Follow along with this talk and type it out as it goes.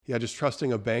Yeah, just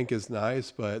trusting a bank is nice,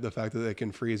 but the fact that they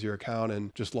can freeze your account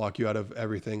and just lock you out of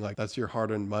everything, like that's your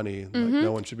hard-earned money. Like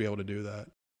no one should be able to do that.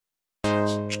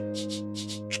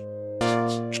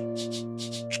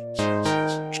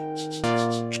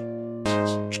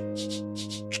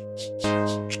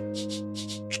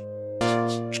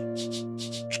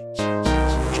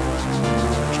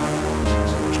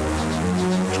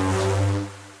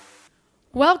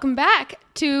 Welcome back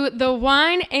to the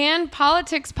Wine and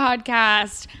Politics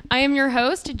podcast. I am your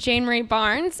host, Jane Marie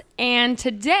Barnes, and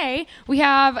today we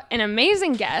have an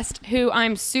amazing guest who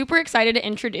I'm super excited to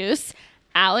introduce,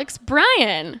 Alex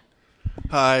Bryan.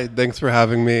 Hi, thanks for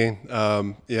having me.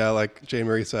 Like Jane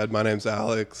Marie said, my name's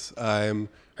Alex. I'm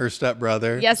her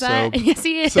stepbrother. Yes,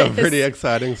 he is. So pretty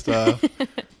exciting stuff.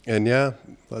 And yeah,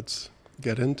 let's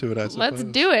get into it, I suppose. Let's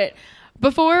do it.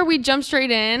 Before we jump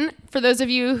straight in, for those of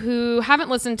you who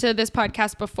haven't listened to this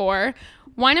podcast before,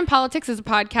 Wine and Politics is a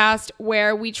podcast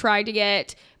where we try to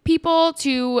get people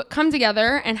to come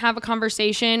together and have a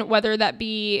conversation, whether that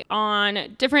be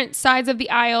on different sides of the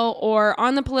aisle or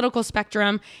on the political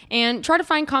spectrum, and try to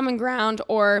find common ground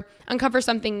or uncover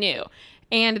something new.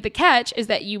 And the catch is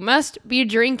that you must be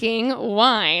drinking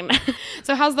wine.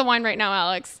 So how's the wine right now,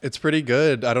 Alex? It's pretty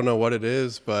good. I don't know what it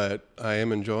is, but I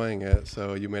am enjoying it.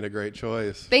 So you made a great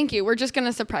choice. Thank you. We're just going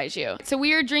to surprise you. So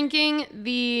we are drinking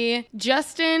the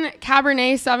Justin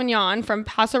Cabernet Sauvignon from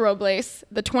Paso Robles,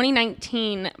 the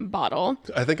 2019 bottle.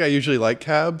 I think I usually like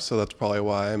cabs, so that's probably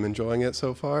why I'm enjoying it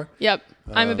so far. Yep.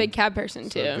 I'm a big cab person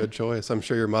too. Good choice. I'm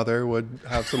sure your mother would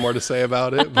have some more to say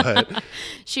about it, but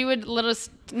she would let us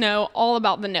know all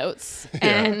about the notes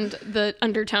and the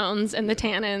undertones and the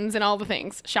tannins and all the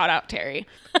things. Shout out Terry.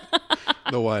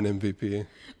 The wine MVP.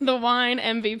 The wine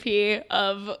MVP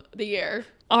of the year.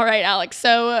 All right, Alex.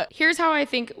 So here's how I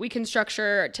think we can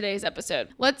structure today's episode.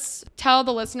 Let's tell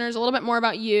the listeners a little bit more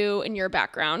about you and your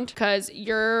background, because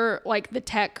you're like the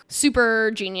tech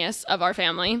super genius of our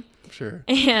family. Sure.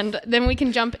 And then we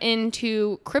can jump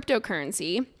into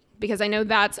cryptocurrency, because I know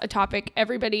that's a topic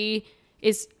everybody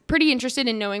is pretty interested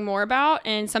in knowing more about,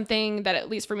 and something that, at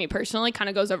least for me personally, kind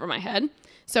of goes over my head.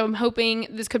 So I'm hoping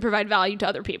this could provide value to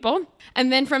other people.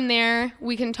 And then from there,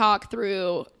 we can talk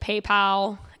through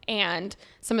PayPal and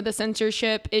some of the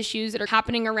censorship issues that are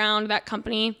happening around that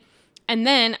company. And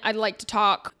then I'd like to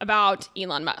talk about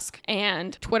Elon Musk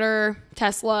and Twitter,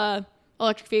 Tesla,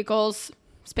 electric vehicles,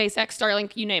 SpaceX,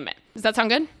 Starlink, you name it. Does that sound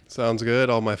good? Sounds good.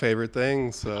 All my favorite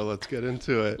things. So let's get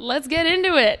into it. Let's get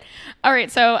into it. All right.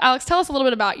 So Alex, tell us a little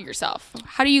bit about yourself.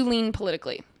 How do you lean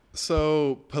politically?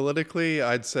 So politically,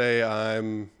 I'd say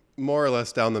I'm more or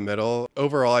less down the middle.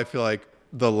 Overall, I feel like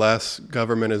the less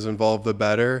government is involved, the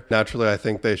better. Naturally, I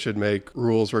think they should make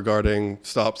rules regarding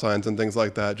stop signs and things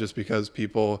like that, just because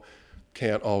people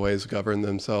can't always govern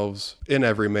themselves in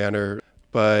every manner.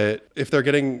 But if they're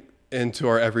getting into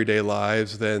our everyday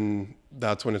lives, then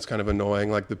that's when it's kind of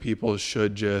annoying. Like the people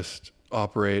should just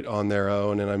operate on their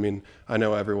own. And I mean, I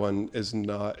know everyone is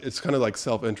not, it's kind of like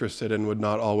self-interested and would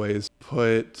not always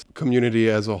put community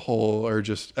as a whole or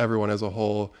just everyone as a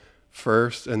whole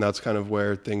first. And that's kind of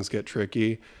where things get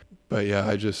tricky. But yeah,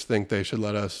 I just think they should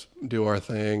let us do our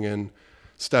thing and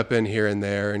step in here and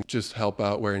there and just help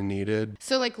out where needed.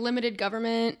 So like limited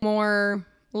government, more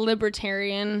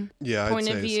libertarian point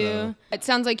of view. So. It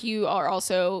sounds like you are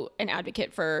also an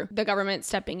advocate for the government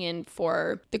stepping in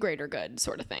for the greater good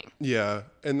sort of thing. Yeah.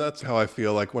 And that's how I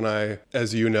feel. Like when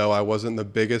as you know, I wasn't the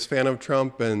biggest fan of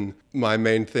Trump, and my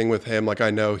main thing with him, like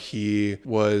I know he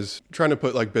was trying to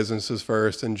put like businesses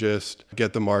first and just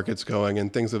get the markets going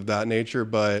and things of that nature.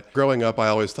 But growing up, I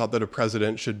always thought that a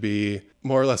president should be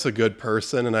more or less a good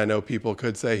person. And I know people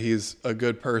could say he's a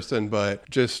good person, but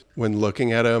just when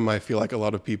looking at him, I feel like a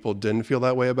lot of people didn't feel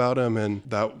that way about him. And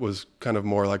that was kind of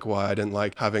more like why I didn't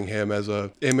like having him as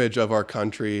a image of our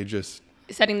country, just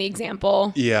setting the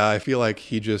example. Yeah, I feel like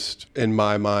he just, in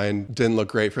my mind, didn't look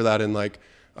great for that. And like,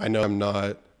 I know I'm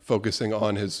not focusing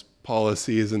on his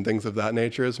policies and things of that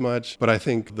nature as much, but I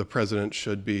think the president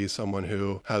should be someone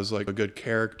who has like a good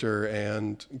character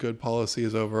and good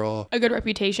policies overall. A good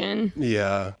reputation.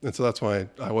 Yeah. And so that's why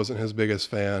I wasn't his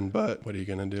biggest fan, but what are you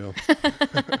going to do?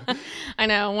 I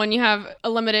know. When you have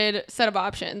a limited set of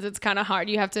options, it's kind of hard.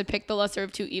 You have to pick the lesser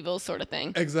of two evils sort of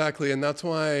thing. Exactly. And that's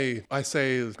why I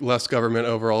say less government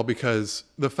overall, because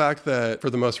the fact that for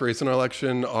the most recent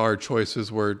election, our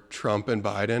choices were Trump and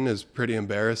Biden is pretty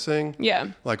embarrassing.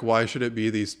 Yeah. Like, why should it be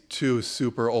these two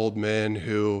super old men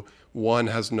who one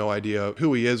has no idea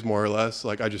who he is, more or less.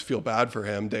 Like, I just feel bad for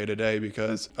him day to day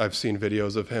because I've seen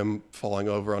videos of him falling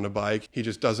over on a bike. He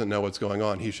just doesn't know what's going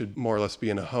on. He should more or less be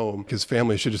in a home. His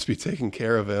family should just be taking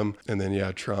care of him. And then,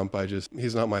 yeah, Trump,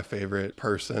 he's not my favorite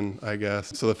person, I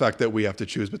guess. So the fact that we have to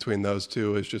choose between those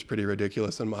two is just pretty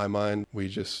ridiculous in my mind. We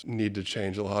just need to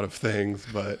change a lot of things,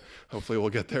 but hopefully we'll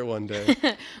get there one day.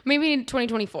 Maybe in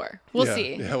 2024. We'll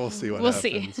see. Yeah, we'll see what happens.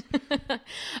 See.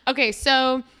 Okay,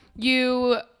 so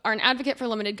you are an advocate for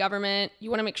limited government. You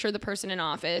want to make sure the person in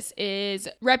office is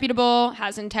reputable,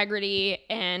 has integrity,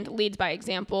 and leads by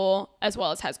example, as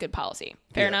well as has good policy.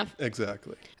 Fair enough?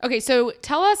 Exactly. Okay, so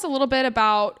tell us a little bit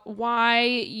about why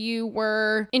you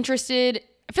were interested.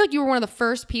 I feel like you were one of the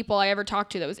first people I ever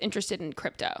talked to that was interested in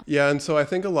crypto. Yeah, and so I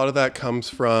think a lot of that comes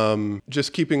from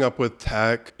just keeping up with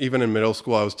tech. Even in middle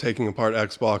school, I was taking apart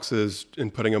Xboxes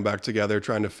and putting them back together,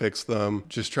 trying to fix them,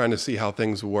 just trying to see how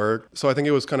things work. So I think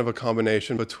it was kind of a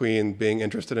combination between being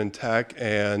interested in tech,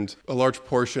 and a large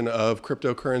portion of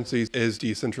cryptocurrencies is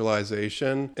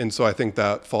decentralization. And so I think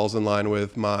that falls in line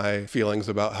with my feelings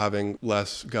about having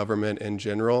less government in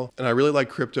general. And I really like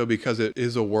crypto because it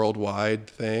is a worldwide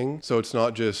thing. So it's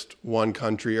not just one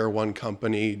country or one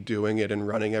company doing it and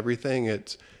running everything.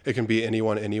 It can be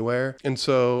anyone, anywhere. And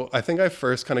so I think I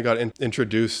first kind of got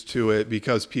introduced to it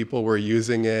because people were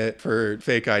using it for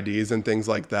fake IDs and things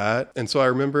like that. And so I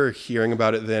remember hearing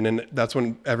about it then, and that's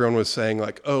when everyone was saying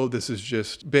like, oh,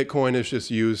 Bitcoin is just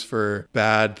used for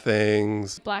bad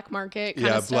things. Black market kind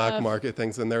of stuff. Yeah, black market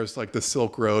things. And there was like the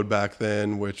Silk Road back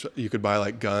then, which you could buy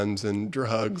like guns and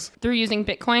drugs. Through using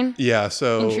Bitcoin? Yeah,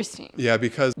 so. Interesting. Yeah,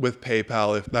 because with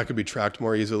PayPal, if that could be tracked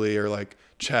more easily, or like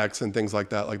checks and things like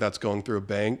that, like that's going through a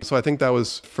bank. So I think that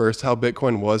was first how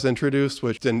Bitcoin was introduced,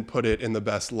 which didn't put it in the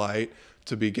best light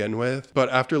to begin with. But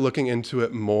after looking into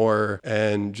it more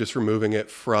and just removing it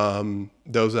from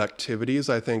those activities,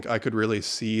 I think I could really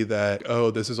see that,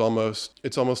 it's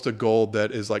almost a gold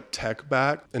that is like tech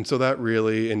backed. And so that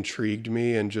really intrigued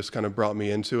me and just kind of brought me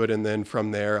into it. And then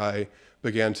from there, I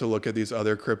began to look at these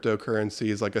other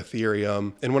cryptocurrencies like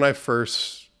Ethereum. And when I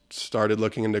first started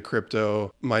looking into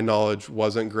crypto, my knowledge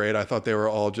wasn't great. I thought they were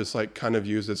all just like kind of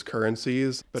used as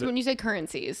currencies. But so when you say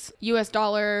currencies, US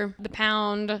dollar, the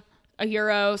pound, a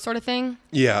euro sort of thing?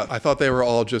 Yeah, I thought they were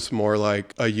all just more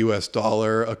like a US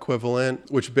dollar equivalent,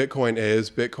 which Bitcoin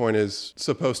is. Bitcoin is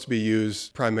supposed to be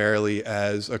used primarily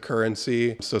as a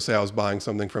currency. So say I was buying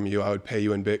something from you, I would pay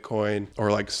you in Bitcoin, or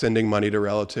like sending money to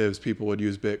relatives, people would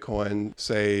use Bitcoin.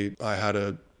 Say I had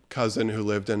a cousin who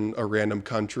lived in a random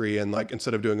country, and like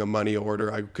instead of doing a money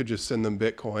order, I could just send them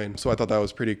Bitcoin. So I thought that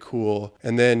was pretty cool.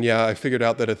 And then I figured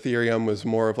out that Ethereum was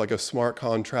more of like a smart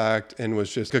contract and was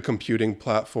just a computing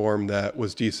platform that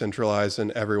was decentralized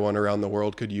and everyone around the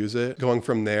world could use it. Going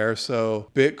from there, so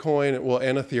Bitcoin,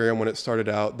 and Ethereum, when it started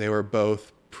out, they were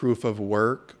both proof of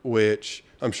work, which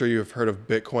I'm sure you've heard of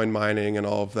Bitcoin mining and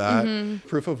all of that. Mm-hmm.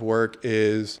 Proof of work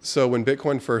is, so when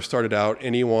Bitcoin first started out,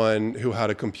 anyone who had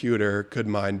a computer could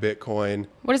mine Bitcoin.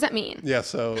 What does that mean? Yeah,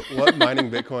 so what mining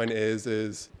Bitcoin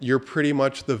is you're pretty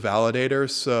much the validator.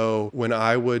 So when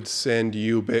I would send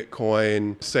you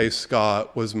Bitcoin, say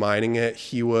Scott was mining it,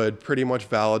 he would pretty much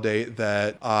validate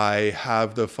that I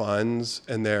have the funds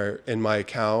and they're in my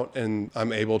account and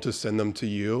I'm able to send them to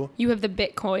you. You have the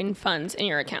Bitcoin funds in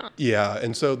your account. Yeah,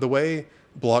 and so the way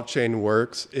blockchain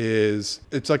works is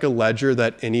it's like a ledger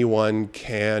that anyone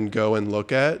can go and look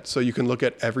at. So you can look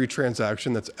at every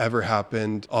transaction that's ever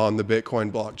happened on the Bitcoin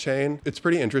blockchain. It's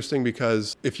pretty interesting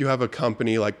because if you have a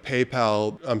company like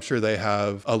PayPal, I'm sure they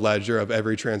have a ledger of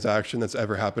every transaction that's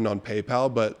ever happened on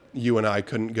PayPal, but you and I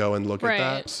couldn't go and look at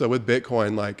that. So with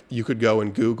Bitcoin, like you could go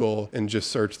and Google and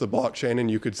just search the blockchain and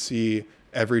you could see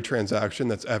every transaction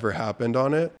that's ever happened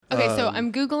on it. Okay, so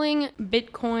I'm Googling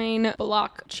Bitcoin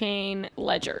blockchain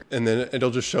ledger. And then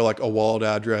it'll just show like a wallet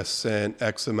address sent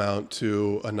X amount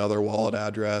to another wallet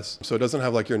address. So it doesn't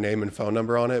have like your name and phone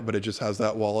number on it, but it just has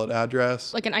that wallet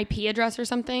address. Like an IP address or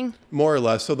something? More or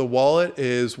less. So the wallet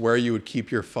is where you would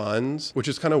keep your funds, which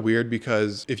is kind of weird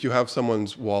because if you have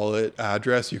someone's wallet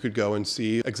address, you could go and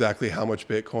see exactly how much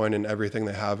Bitcoin and everything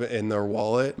they have in their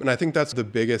wallet. And I think that's the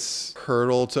biggest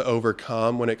hurdle to overcome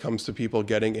when it comes to people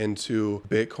getting into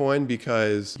Bitcoin,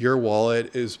 because your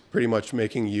wallet is pretty much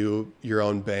making you your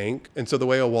own bank. And so the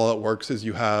way a wallet works is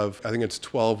you have, I think it's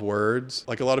 12 words.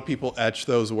 Like a lot of people etch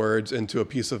those words into a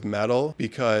piece of metal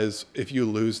because if you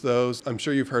lose those, I'm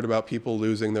sure you've heard about people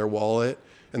losing their wallet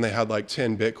and they had like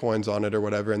 10 Bitcoins on it or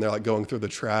whatever, and they're like going through the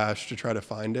trash to try to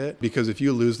find it. Because if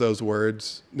you lose those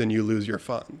words, then you lose your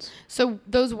funds. So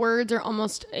those words are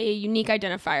almost a unique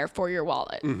identifier for your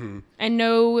wallet. And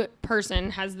no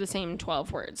person has the same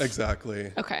 12 words.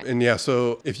 Exactly. Okay. And yeah,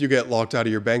 so if you get locked out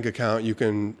of your bank account, you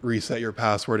can reset your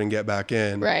password and get back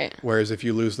in. Right. Whereas if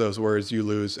you lose those words, you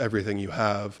lose everything you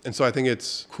have. And so I think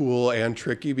it's cool and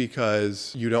tricky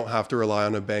because you don't have to rely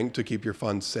on a bank to keep your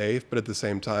funds safe. But at the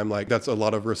same time, like that's a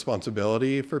lot of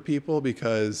responsibility for people,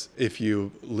 because if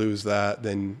you lose that,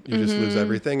 then you just lose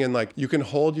everything. And like you can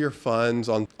hold your funds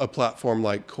on a platform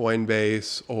like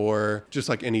Coinbase or just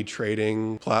like any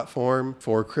trading platform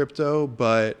for crypto.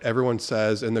 But everyone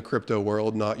says in the crypto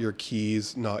world, not your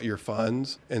keys, not your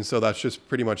funds. And so that's just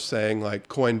pretty much saying like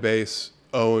Coinbase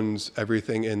owns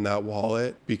everything in that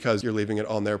wallet because you're leaving it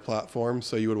on their platform.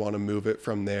 So you would want to move it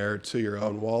from there to your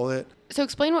own wallet. So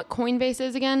explain what Coinbase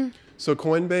is again. So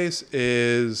Coinbase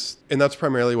is, and that's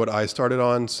primarily what I started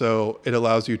on. So it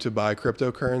allows you to buy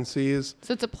cryptocurrencies.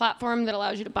 So it's a platform that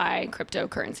allows you to buy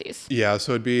cryptocurrencies. Yeah,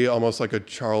 so it'd be almost like a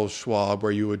Charles Schwab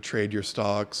where you would trade your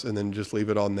stocks and then just leave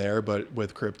it on there, but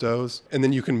with cryptos. And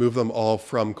then you can move them all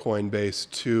from Coinbase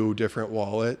to different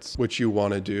wallets, which you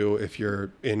want to do if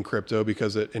you're in crypto,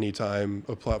 because at any time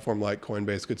a platform like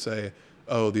Coinbase could say,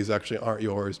 oh, these actually aren't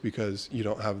yours because you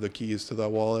don't have the keys to that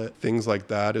wallet. Things like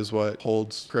that is what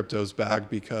holds cryptos back,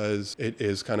 because it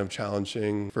is kind of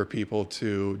challenging for people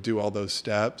to do all those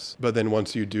steps. But then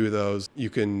once you do those, you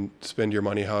can spend your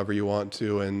money however you want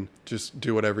to and just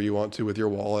do whatever you want to with your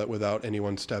wallet without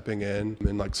anyone stepping in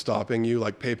and like stopping you.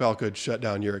 Like PayPal could shut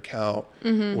down your account,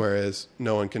 whereas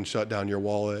no one can shut down your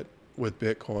wallet with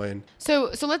Bitcoin.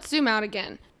 So let's zoom out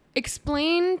again.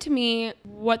 Explain to me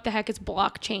what the heck is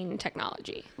blockchain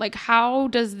technology? Like, how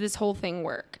does this whole thing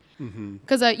work?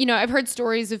 Because, I've heard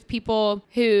stories of people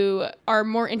who are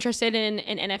more interested in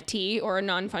an NFT or a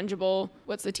non-fungible,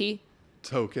 what's the T?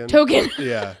 Token.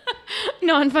 Yeah.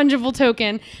 Non-fungible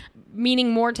token,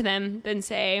 meaning more to them than,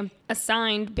 say, a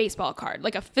signed baseball card,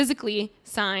 like a physically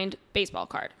signed baseball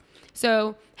card.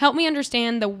 So help me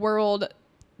understand the world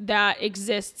that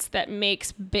exists that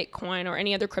makes Bitcoin or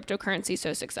any other cryptocurrency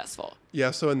so successful.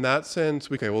 Yeah, so in that sense,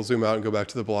 we'll zoom out and go back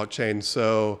to the blockchain.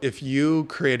 So if you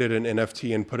created an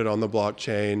NFT and put it on the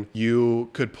blockchain, you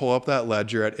could pull up that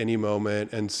ledger at any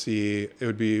moment and see, it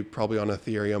would be probably on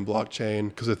Ethereum blockchain,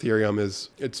 because Ethereum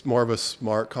it's more of a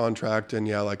smart contract and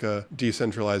like a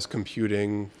decentralized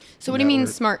computing So what do you mean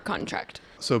smart contract?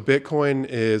 So Bitcoin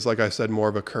is, like I said, more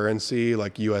of a currency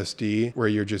like USD, where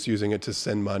you're just using it to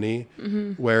send money.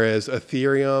 Whereas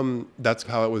Ethereum, that's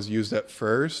how it was used at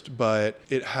first, but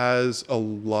it has a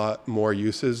lot more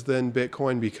uses than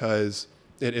Bitcoin because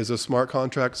it is a smart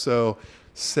contract. So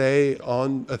say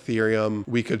on Ethereum,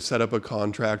 we could set up a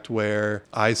contract where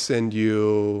I send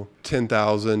you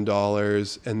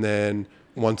 $10,000, and then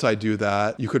once I do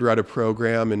that, you could write a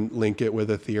program and link it with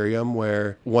Ethereum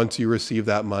where once you receive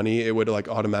that money, it would like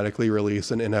automatically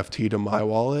release an NFT to my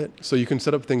wallet. So you can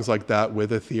set up things like that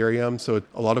with Ethereum. So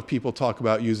a lot of people talk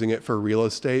about using it for real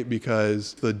estate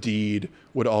because the deed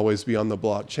would always be on the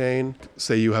blockchain.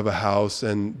 Say you have a house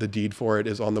and the deed for it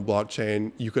is on the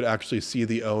blockchain, you could actually see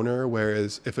the owner.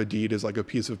 Whereas if a deed is like a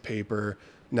piece of paper,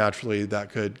 naturally that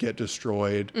could get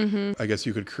destroyed. I guess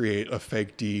you could create a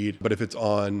fake deed, but if it's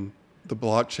on the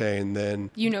blockchain, then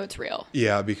it's real.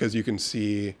 Yeah, because you can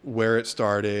see where it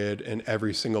started and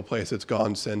every single place it's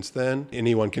gone since then.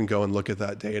 Anyone can go and look at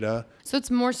that data. So it's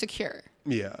more secure.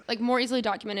 Yeah. Like more easily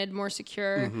documented, more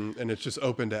secure. And it's just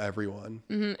open to everyone.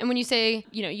 And when you say,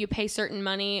 you pay certain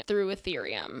money through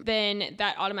Ethereum, then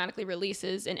that automatically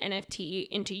releases an NFT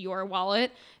into your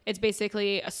wallet. It's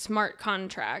basically a smart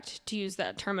contract, to use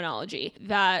that terminology,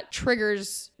 that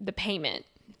triggers the payment.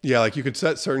 Yeah, like you could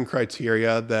set certain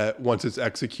criteria that once it's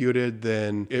executed,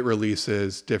 then it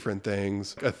releases different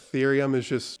things. Ethereum is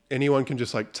just, anyone can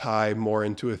just like tie more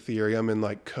into Ethereum and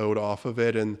like code off of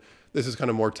it. And this is kind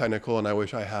of more technical, and I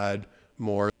wish I had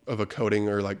more of a coding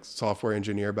or like software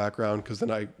engineer background, because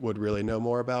then I would really know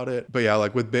more about it. But yeah,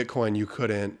 like with Bitcoin, you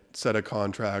couldn't set a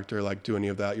contract or like do any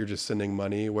of that. You're just sending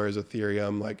money. Whereas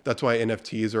Ethereum, like that's why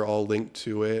NFTs are all linked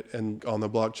to it and on the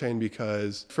blockchain,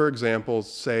 because for example,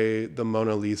 say the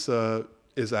Mona Lisa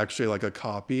is actually like a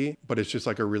copy, but it's just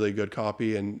like a really good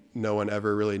copy and no one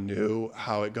ever really knew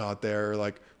how it got there,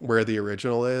 like where the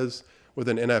original is. With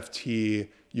an NFT,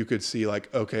 you could see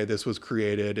like, okay, this was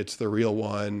created, it's the real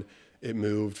one. it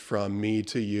moved from me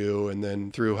to you and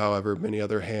then through however many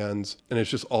other hands. And it's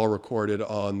just all recorded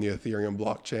on the Ethereum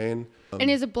blockchain. And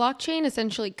is a blockchain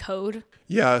essentially code?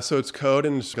 Yeah, so it's code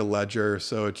and it's a ledger.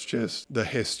 So it's just the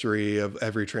history of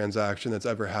every transaction that's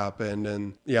ever happened.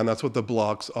 And yeah, and that's what the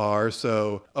blocks are.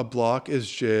 So a block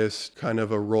is just kind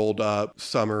of a rolled up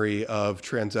summary of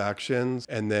transactions.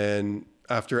 And then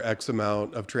after X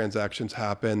amount of transactions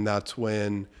happen, that's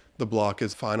when the block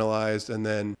is finalized. And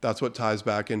then that's what ties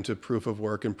back into proof of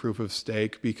work and proof of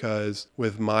stake, because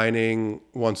with mining,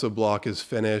 once a block is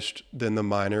finished, then the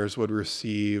miners would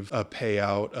receive a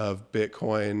payout of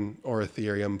Bitcoin or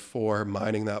Ethereum for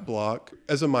mining that block.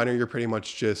 As a miner, you're pretty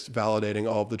much just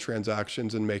validating all of the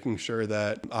transactions and making sure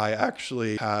that I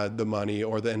actually had the money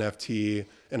or the NFT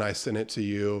and I sent it to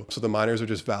you. So the miners are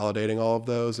just validating all of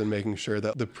those and making sure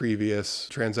that the previous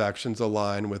transactions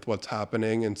align with what's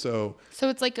happening. And so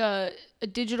it's like a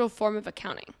digital form of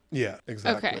accounting. Yeah,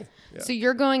 exactly. Okay. Yeah. So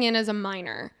you're going in as a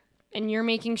miner and you're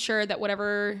making sure that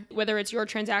whether it's your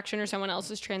transaction or someone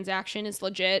else's transaction, is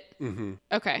legit. Mm-hmm.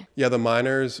 Okay. Yeah, the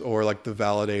miners or like the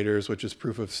validators, which is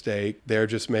proof of stake, they're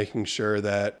just making sure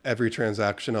that every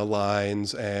transaction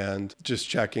aligns and just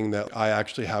checking that I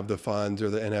actually have the funds or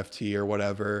the NFT or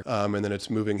whatever, and then it's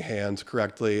moving hands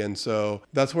correctly. And so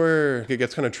that's where it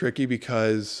gets kind of tricky,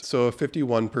 because so a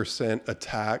 51%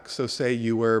 attack, so say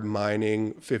you were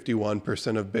mining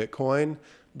 51% of Bitcoin,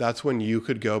 that's when you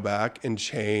could go back and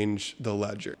change the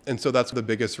ledger. And so that's the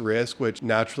biggest risk, which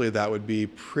naturally that would be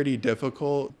pretty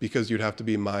difficult because you'd have to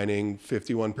be mining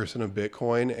 51% of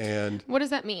Bitcoin. And what does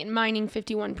that mean? Mining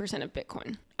 51% of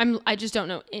Bitcoin? I just don't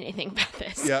know anything about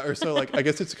this. Yeah, or so like, I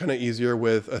guess it's kind of easier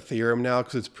with Ethereum now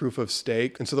because it's proof of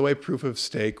stake. And so the way proof of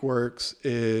stake works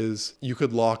is you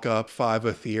could lock up 5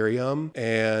 Ethereum,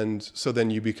 and so then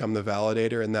you become the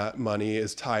validator and that money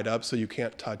is tied up so you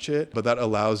can't touch it. But that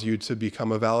allows you to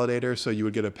become a validator. So you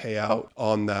would get a payout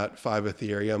on that 5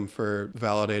 Ethereum for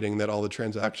validating that all the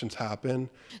transactions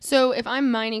happen. So if I'm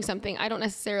mining something, I don't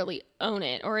necessarily own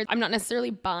it, or I'm not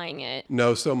necessarily buying it.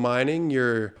 No, so mining,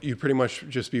 you pretty much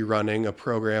just be running a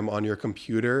program on your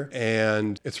computer,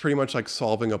 and it's pretty much like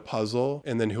solving a puzzle,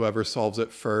 and then whoever solves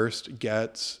it first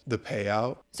gets the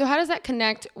payout. So how does that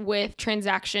connect with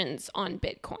transactions on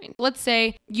Bitcoin? Let's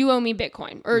say you owe me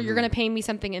Bitcoin, or you're going to pay me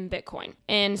something in Bitcoin,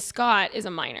 and Scott is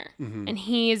a miner, and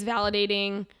he is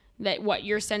validating that what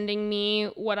you're sending me,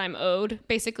 what I'm owed,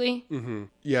 basically. Mm-hmm.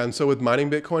 Yeah, and so with mining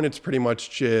Bitcoin, it's pretty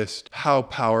much just how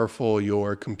powerful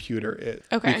your computer is.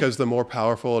 Okay. Because the more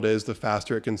powerful it is, the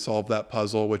faster it can solve that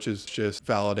puzzle, which is just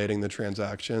validating the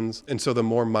transactions. And so the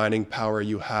more mining power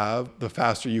you have, the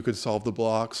faster you could solve the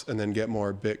blocks and then get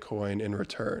more Bitcoin in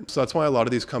return. So that's why a lot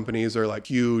of these companies are like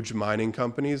huge mining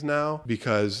companies now,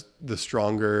 because the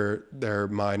stronger their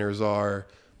miners are,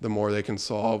 the more they can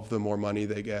solve, the more money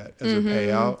they get as a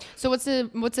payout. So what's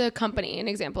a company, an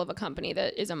example of a company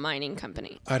that is a mining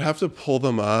company? I'd have to pull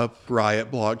them up.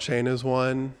 Riot Blockchain is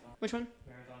one. Which one?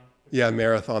 Yeah,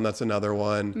 Marathon, that's another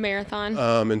one. Marathon.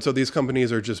 And so these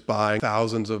companies are just buying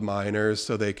thousands of miners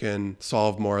so they can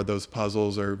solve more of those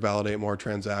puzzles or validate more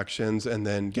transactions and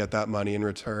then get that money in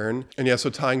return. And yeah, so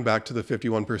tying back to the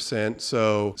 51%,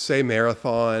 so say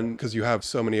Marathon, because you have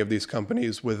so many of these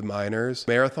companies with miners,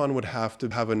 Marathon would have to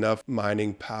have enough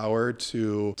mining power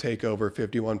to take over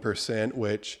 51%,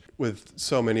 which with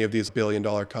so many of these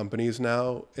billion-dollar companies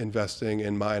now investing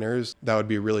in miners, that would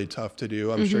be really tough to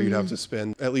do. I'm sure you'd have to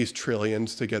spend at least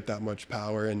trillions to get that much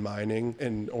power in mining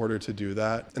in order to do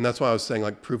that. And that's why I was saying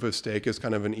like proof of stake is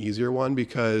kind of an easier one,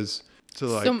 because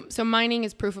so mining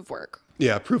is proof of work.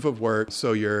 Yeah, proof of work.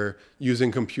 So you're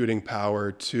using computing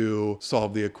power to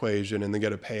solve the equation and then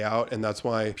get a payout. And that's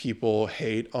why people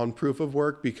hate on proof of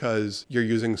work, because you're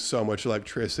using so much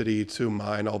electricity to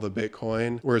mine all the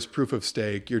Bitcoin. Whereas proof of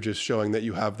stake, you're just showing that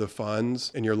you have the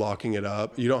funds and you're locking it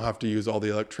up. You don't have to use all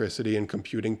the electricity and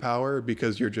computing power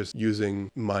because you're just using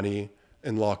money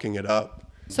and locking it up.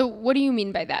 So what do you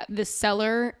mean by that? The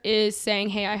seller is saying,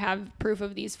 hey, I have proof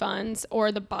of these funds,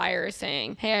 or the buyer is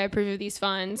saying, hey, I have proof of these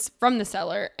funds from the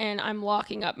seller and I'm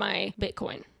locking up my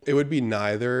Bitcoin? It would be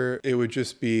neither. It would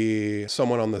just be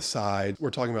someone on the side. We're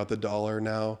talking about the dollar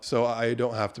now. So I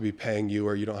don't have to be paying you,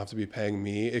 or you don't have to be paying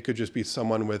me. It could just be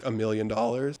someone with $1 million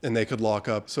and they could lock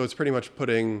up. So it's pretty much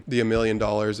putting the $1 million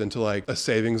into like a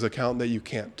savings account that you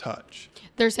can't touch.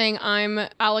 They're saying I'm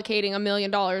allocating $1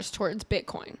 million towards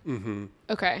Bitcoin. Mm-hmm.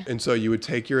 Okay. And so you would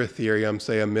take your Ethereum,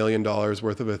 say $1 million worth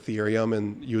of Ethereum,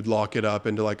 and you'd lock it up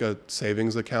into like a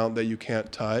savings account that you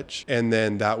can't touch. And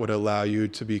then that would allow you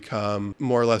to become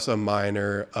more or less a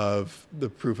miner of the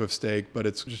proof of stake, but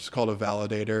it's just called a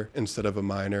validator instead of a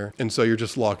miner. And so you're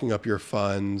just locking up your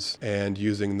funds and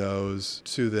using those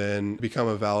to then become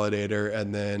a validator.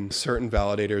 And then certain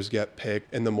validators get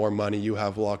picked. And the more money you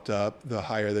have locked up, the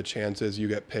higher the chances you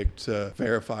get picked to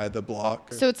verify the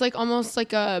block. So it's like almost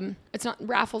like it's not,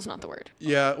 raffle's not the word.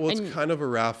 Yeah, well, it's kind of a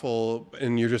raffle,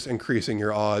 and you're just increasing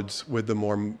your odds with the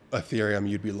more Ethereum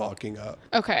you'd be locking up.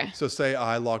 Okay. So say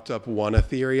I locked up 1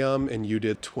 Ethereum and you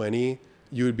did 20,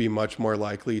 you would be much more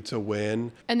likely to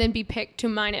win. And then be picked to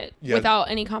mine it without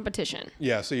any competition.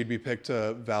 Yeah, so you'd be picked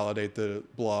to validate the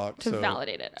block. To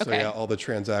validate it, okay. So yeah, all the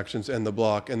transactions in the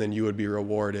block, and then you would be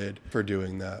rewarded for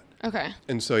doing that. Okay.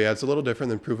 And so, yeah, it's a little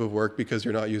different than proof of work because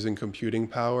you're not using computing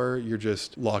power. You're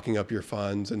just locking up your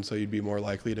funds. And so you'd be more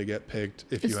likely to get picked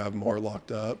if you have more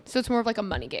locked up. So it's more of like a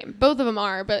money game. Both of them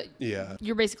are, but yeah,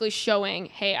 you're basically showing,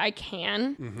 hey, I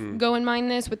can go and mine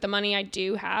this with the money I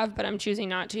do have, but I'm choosing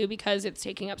not to because it's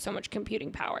taking up so much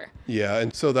computing power. Yeah.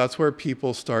 And so that's where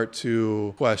people start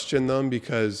to question them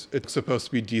because it's supposed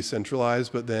to be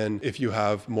decentralized. But then if you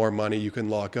have more money, you can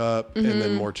lock up and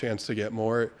then more chance to get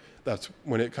more. That's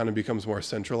when it kind of becomes more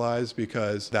centralized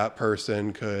because that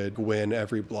person could win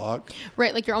every block.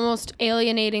 Right. Like you're almost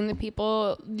alienating the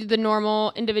people, the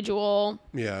normal individual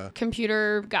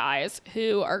computer guys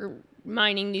who are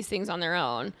mining these things on their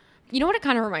own. You know what it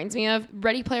kind of reminds me of?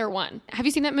 Ready Player One. Have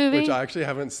you seen that movie? Which I actually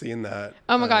haven't seen that.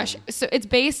 Oh my gosh. So it's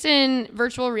based in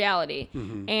virtual reality.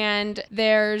 And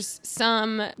there's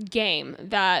some game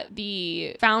that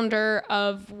the founder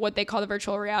of what they call the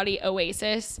virtual reality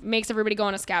Oasis makes everybody go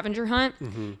on a scavenger hunt.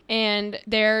 And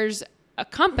there's a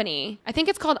company, I think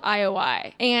it's called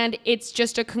IOI, and it's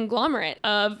just a conglomerate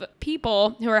of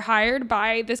people who are hired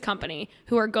by this company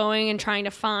who are going and trying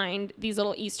to find these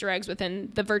little Easter eggs within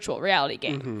the virtual reality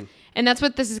game. And that's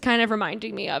what this is kind of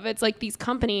reminding me of. It's like these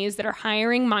companies that are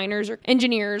hiring miners or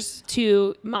engineers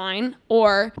to mine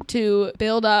or to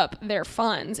build up their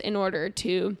funds in order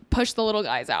to push the little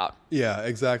guys out. Yeah,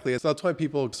 exactly. So that's why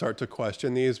people start to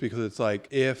question these because it's like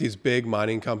if these big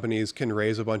mining companies can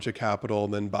raise a bunch of capital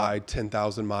and then buy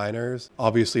 10,000 miners,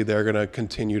 obviously they're going to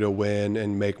continue to win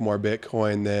and make more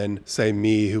Bitcoin than say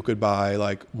me who could buy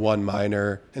like one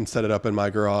miner and set it up in my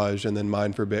garage and then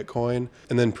mine for Bitcoin.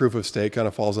 And then proof of stake kind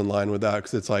of falls in line with that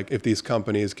because it's like if these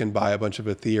companies can buy a bunch of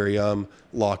Ethereum,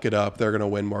 lock it up, they're going to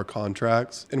win more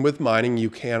contracts. And with mining, you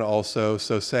can also,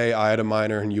 so say I had a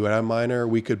miner and you had a miner,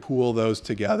 we could pool those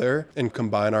together and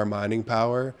combine our mining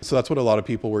power. So that's what a lot of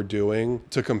people were doing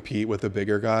to compete with the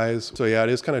bigger guys. So yeah, it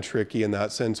is kind of tricky in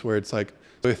that sense where it's like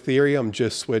Ethereum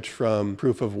just switched from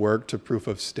proof of work to proof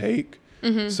of stake.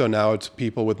 So now it's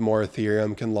people with more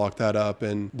Ethereum can lock that up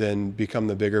and then become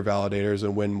the bigger validators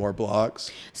and win more blocks.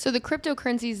 So the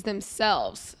cryptocurrencies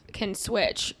themselves can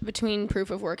switch between proof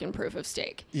of work and proof of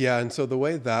stake. Yeah, and so the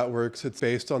way that works, it's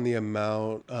based on the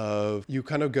amount of, you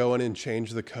kind of go in and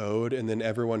change the code and then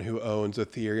everyone who owns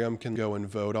Ethereum can go and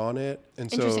vote on it.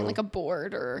 And Interesting, so, like a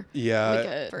board or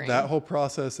yeah, like that whole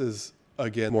process is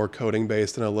again more coding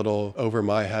based and a little over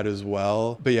my head as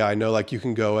well. But yeah, I know like you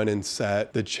can go in and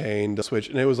set the chain to switch,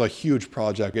 and it was a huge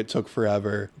project. It took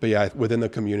forever. But yeah, within the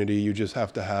community, you just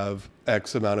have to have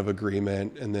X amount of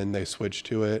agreement and then they switch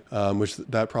to it, which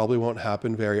that probably won't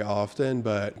happen very often.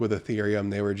 But with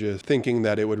Ethereum, they were just thinking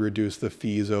that it would reduce the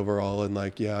fees overall. And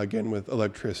like, yeah, again, with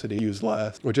electricity, use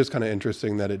less, which is kind of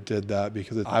interesting that it did that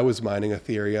because I was mining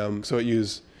Ethereum. So it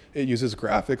uses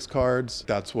graphics cards.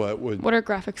 That's what are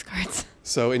graphics cards?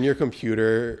 So in your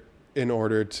computer, in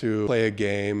order to play a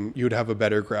game, you'd have a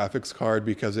better graphics card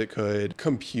because it could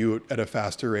compute at a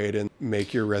faster rate and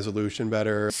make your resolution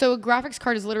better. So a graphics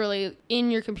card is literally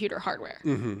in your computer hardware.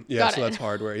 Yeah, so that's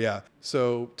hardware. Yeah.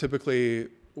 So typically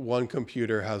one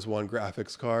computer has one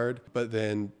graphics card, but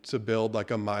then to build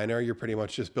like a miner, you're pretty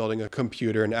much just building a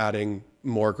computer and adding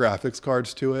more graphics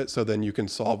cards to it. So then you can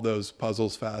solve those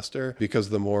puzzles faster because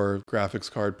the more graphics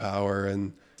card power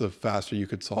and the faster you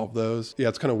could solve those. Yeah,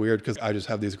 it's kind of weird because I just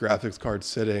have these graphics cards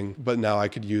sitting, but now I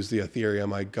could use the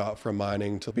Ethereum I got from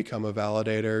mining to become a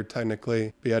validator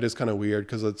technically. But yeah, it is kind of weird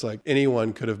because it's like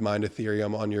anyone could have mined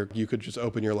Ethereum you could just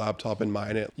open your laptop and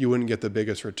mine it. You wouldn't get the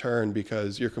biggest return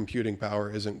because your computing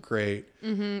power isn't great.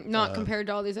 Not compared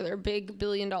to all these other big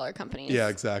billion-dollar companies. Yeah,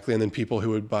 exactly. And then people who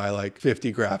would buy like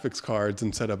 50 graphics cards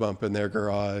and set them up in their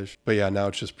garage. But yeah, now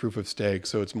it's just proof of stake.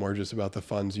 So it's more just about the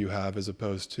funds you have as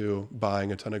opposed to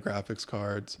buying a ton of graphics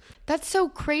cards. That's so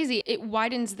crazy. It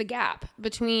widens the gap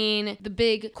between the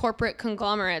big corporate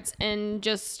conglomerates and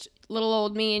just little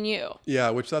old me and you. Yeah,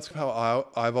 which that's how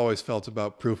I've always felt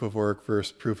about proof of work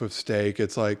versus proof of stake.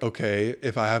 It's like, okay,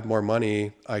 if I have more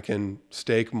money, I can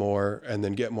stake more and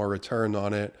then get more return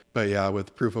on it. But yeah,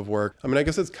 with proof of work, I mean, I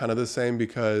guess it's kind of the same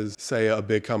because say a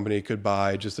big company could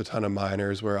buy just a ton of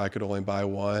miners where I could only buy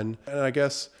one. And I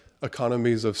guess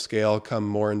economies of scale come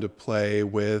more into play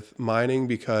with mining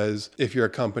because if you're a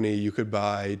company, you could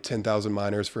buy 10,000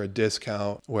 miners for a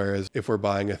discount. Whereas if we're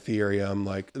buying Ethereum,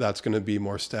 like that's going to be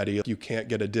more steady. You can't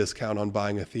get a discount on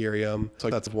buying Ethereum.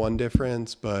 So that's one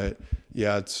difference, but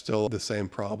yeah, it's still the same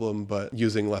problem, but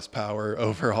using less power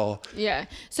overall. Yeah.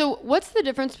 So what's the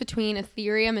difference between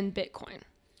Ethereum and Bitcoin?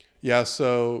 Yeah.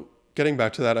 So getting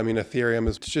back to that, I mean, Ethereum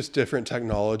is just different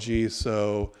technology.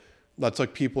 So that's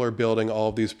like people are building all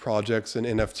of these projects and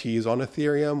NFTs on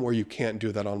Ethereum where you can't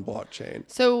do that on blockchain.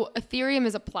 So Ethereum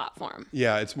is a platform.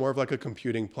 Yeah, it's more of like a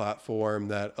computing platform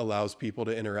that allows people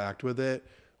to interact with it,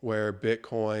 where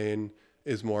Bitcoin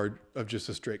is more of just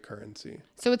a straight currency.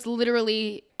 So it's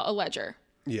literally a ledger.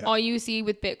 Yeah. All you see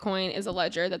with Bitcoin is a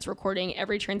ledger that's recording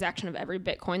every transaction of every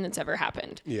Bitcoin that's ever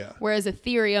happened. Yeah. Whereas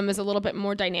Ethereum is a little bit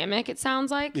more dynamic, it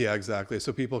sounds like. Yeah, exactly.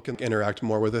 So people can interact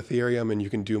more with Ethereum and you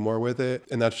can do more with it.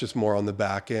 And that's just more on the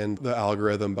back end. The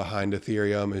algorithm behind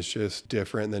Ethereum is just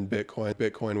different than Bitcoin.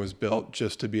 Bitcoin was built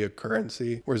just to be a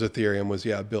currency, whereas Ethereum was,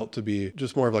 built to be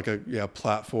just more of like a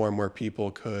platform where people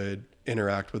could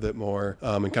interact with it more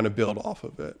and kind of build off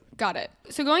of it. Got it.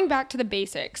 So going back to the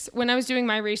basics, when I was doing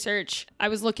my research, I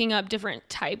was looking up different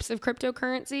types of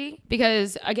cryptocurrency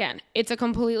because, again, it's a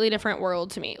completely different world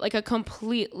to me, like a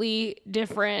completely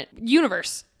different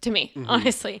universe to me,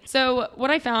 honestly. So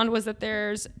what I found was that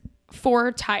there's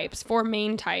four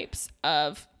main types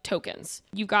of tokens.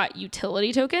 You've got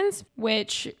utility tokens,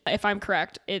 which, if I'm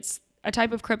correct, it's a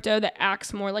type of crypto that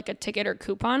acts more like a ticket or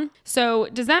coupon. So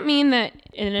does that mean that,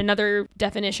 in another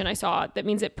definition I saw, that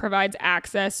means it provides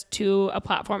access to a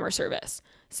platform or service?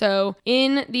 So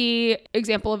in the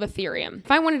example of Ethereum,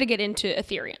 if I wanted to get into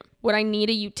Ethereum, would I need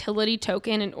a utility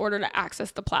token in order to access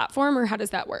the platform, or how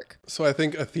does that work? So I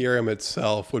think Ethereum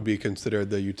itself would be considered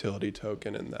the utility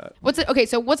token in that.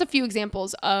 So what's a few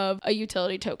examples of a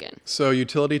utility token? So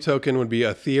utility token would be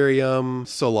Ethereum.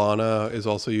 Solana is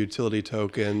also a utility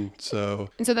token. So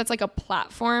that's like a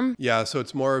platform? Yeah, so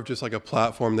it's more of just like a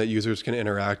platform that users can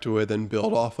interact with and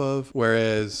build off of.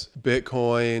 Whereas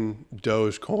Bitcoin,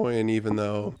 Dogecoin, even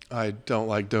though I don't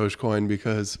like Dogecoin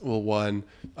because, well, one,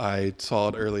 I saw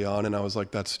it early on and I was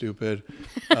like, that's stupid.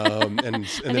 And then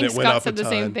it went up a ton. The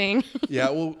same thing. Yeah,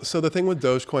 well, so the thing with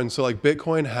Dogecoin, so like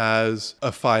Bitcoin has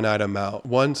a finite amount.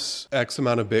 Once X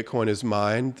amount of Bitcoin is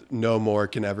mined, no more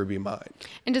can ever be mined.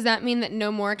 And does that mean that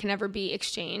no more can ever be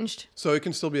exchanged? So it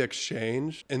can still be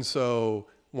exchanged. And so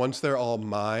once they're all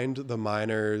mined, the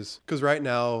miners, because right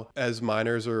now, as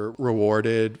miners are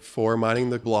rewarded for mining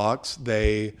the blocks,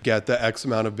 they get the X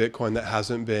amount of Bitcoin that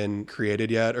hasn't been created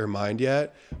yet or mined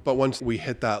yet. But once we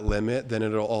hit that limit, then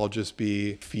it'll all just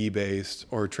be fee-based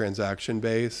or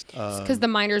transaction-based. Because the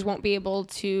miners won't be able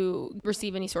to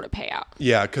receive any sort of payout.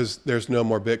 Yeah, because there's no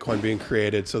more Bitcoin being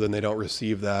created, so then they don't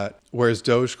receive that. Whereas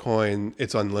Dogecoin,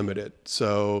 it's unlimited.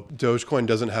 So Dogecoin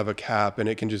doesn't have a cap and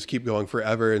it can just keep going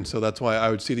forever. And so that's why I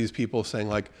would see these people saying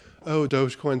like, oh,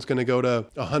 Dogecoin's going to go to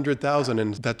 100,000.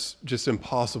 And that's just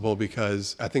impossible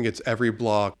because I think it's every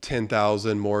block,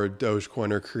 10,000 more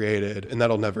Dogecoin are created and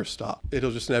that'll never stop.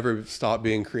 It'll just never stop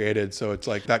being created. So it's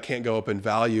like that can't go up in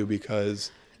value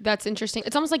because... That's interesting.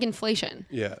 It's almost like inflation.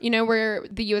 Yeah. You know, where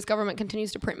the U.S. government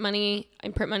continues to print money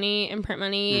and print money and print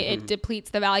money, it depletes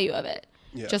the value of it.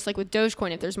 Yeah. Just like with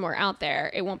Dogecoin, if there's more out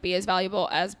there, it won't be as valuable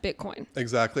as Bitcoin.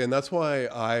 Exactly. And that's why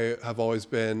I have always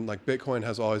been, like, Bitcoin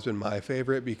has always been my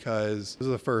favorite because this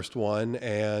is the first one.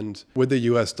 And with the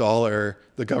US dollar,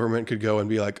 the government could go and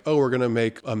be like, oh, we're going to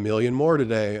make 1 million more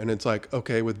today. And it's like,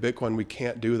 okay, with Bitcoin, we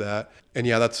can't do that. And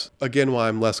yeah, that's again why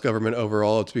I'm less government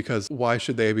overall. It's because why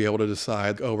should they be able to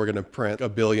decide, oh, we're going to print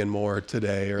 1 billion more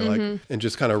today or like, and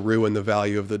just kind of ruin the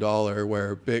value of the dollar,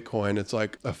 where Bitcoin, it's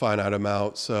like a finite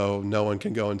amount. So no one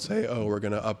can go and say, oh, we're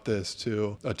going to up this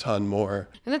to a ton more.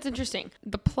 And that's interesting.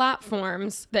 The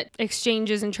platforms that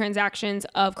exchanges and transactions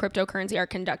of cryptocurrency are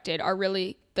conducted are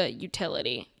really the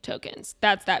utility tokens.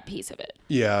 That's that piece of it.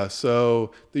 Yeah.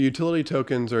 So the utility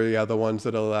tokens are, the ones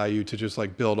that allow you to just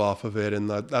like build off of it. And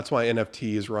that's why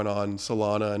NFTs run on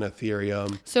Solana and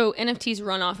Ethereum. So NFTs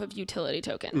run off of utility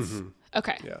tokens.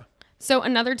 Okay. Yeah. So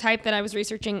another type that I was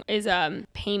researching is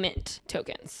payment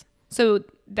tokens. So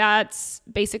that's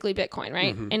basically Bitcoin,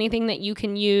 right? Anything that you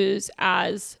can use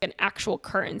as an actual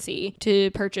currency to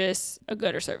purchase a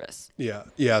good or service.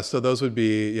 Yeah. So those would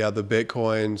be, the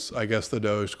Bitcoins, I guess the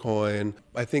Dogecoin.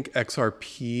 I think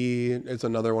XRP is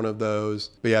another one of those.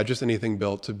 But yeah, just anything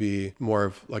built to be more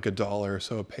of like a dollar,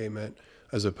 so a payment,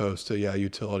 as opposed to,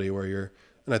 utility where you're,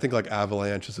 and I think like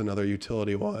Avalanche is another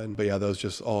utility one. But yeah, those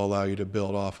just all allow you to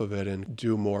build off of it and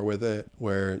do more with it,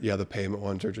 where, the payment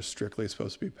ones are just strictly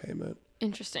supposed to be payment.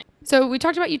 Interesting. So we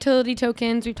talked about utility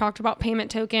tokens. We've talked about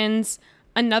payment tokens.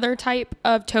 Another type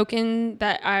of token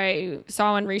that I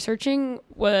saw in researching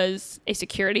was a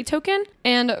security token.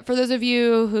 And for those of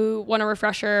you who want a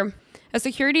refresher, a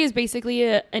security is basically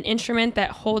an instrument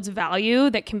that holds value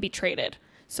that can be traded.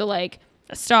 So like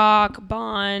a stock,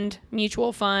 bond,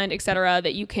 mutual fund, etc.,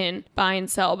 that you can buy and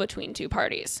sell between two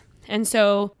parties. And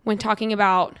so when talking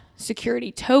about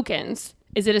security tokens,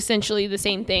 is it essentially the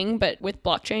same thing, but with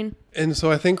blockchain? And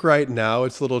so I think right now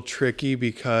it's a little tricky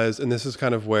because, and this is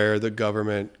kind of where the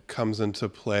government comes into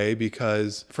play,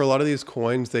 because for a lot of these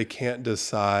coins, they can't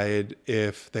decide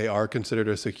if they are considered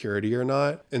a security or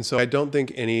not. And so I don't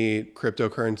think any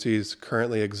cryptocurrencies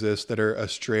currently exist that are a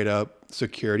straight up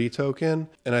security token.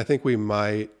 And I think we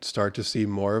might start to see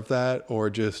more of that, or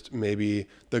just maybe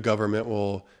the government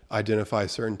will identify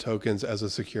certain tokens as a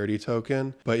security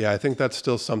token. But yeah, I think that's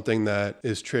still something that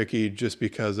is tricky just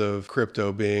because of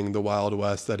crypto being the Wild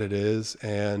West that it is,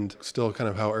 and still kind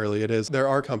of how early it is. There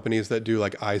are companies that do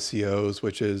like ICOs,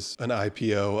 which is an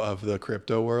IPO of the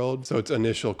crypto world. So it's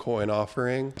initial coin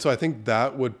offering. So I think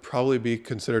that would probably be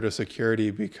considered a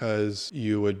security, because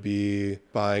you would be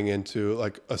buying into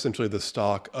like essentially the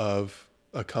stock of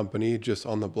a company just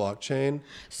on the blockchain.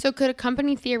 So could a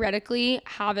company theoretically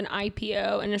have an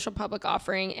IPO, initial public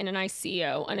offering, and an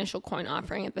ICO, initial coin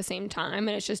offering, at the same time?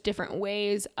 And it's just different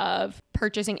ways of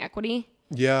purchasing equity?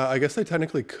 Yeah, I guess they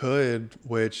technically could,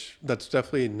 which that's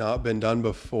definitely not been done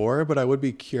before, but I would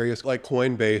be curious. Like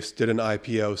Coinbase did an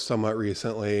IPO somewhat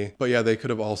recently, but yeah, they could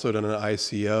have also done an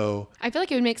ICO. I feel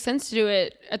like it would make sense to do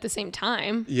it at the same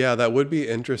time. Yeah, that would be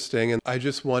interesting. And I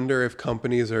just wonder if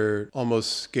companies are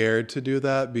almost scared to do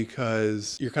that,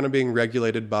 because you're kind of being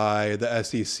regulated by the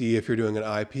SEC if you're doing an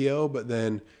IPO, but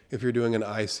then if you're doing an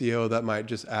ICO, that might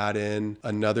just add in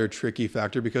another tricky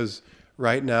factor, because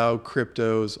right now,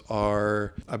 cryptos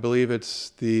are, I believe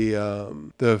it's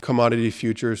the Commodity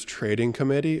Futures Trading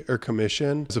Committee or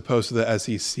Commission, as opposed to the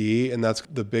SEC. And that's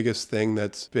the biggest thing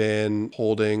that's been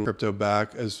holding crypto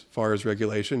back as far as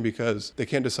regulation, because they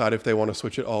can't decide if they want to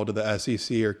switch it all to the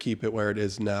SEC or keep it where it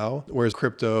is now. Whereas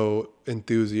crypto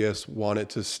enthusiasts want it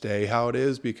to stay how it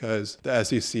is, because the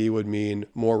SEC would mean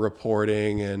more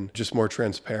reporting and just more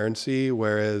transparency.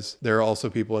 Whereas there are also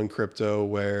people in crypto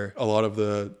where a lot of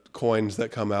the coins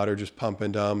that come out are just pump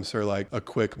and dumps or like a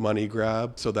quick money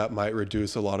grab. So that might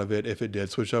reduce a lot of it if it did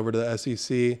switch over to the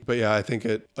SEC. But yeah, I think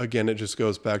it just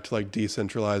goes back to like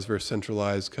decentralized versus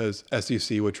centralized, because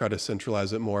SEC would try to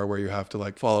centralize it more, where you have to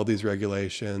like follow these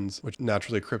regulations, which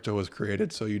naturally crypto was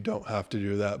created so you don't have to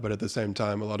do that. But at the same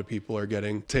time, a lot of people are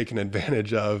getting taken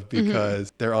advantage of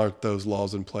because there aren't those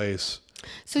laws in place.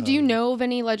 So do you know of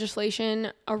any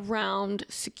legislation around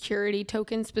security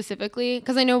tokens specifically?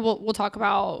 Because I know we'll talk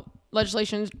about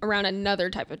legislation around another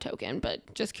type of token,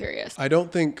 but just curious. I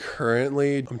don't think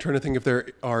currently. I'm trying to think if there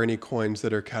are any coins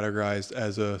that are categorized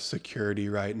as a security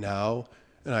right now.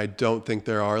 And I don't think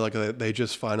there are. Like, they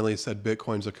just finally said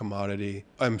Bitcoin's a commodity.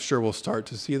 I'm sure we'll start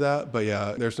to see that. But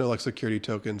yeah, there's no like security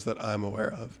tokens that I'm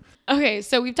aware of. Okay,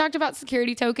 so we've talked about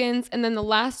security tokens. And then the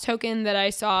last token that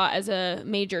I saw as a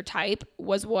major type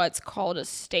was what's called a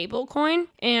stable coin.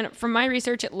 And from my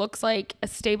research, it looks like a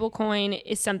stable coin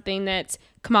is something that's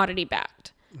commodity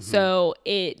backed. Mm-hmm. So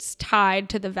it's tied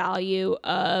to the value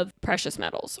of precious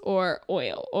metals or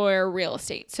oil or real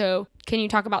estate. So can you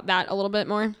talk about that a little bit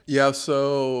more? Yeah,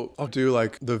 so I'll do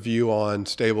like the view on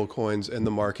stable coins in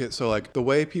the market. So like the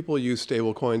way people use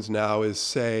stable coins now is,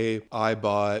 say I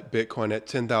bought Bitcoin at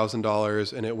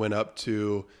 $10,000 and it went up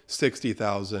to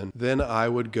 60,000. Then I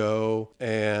would go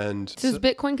and... So is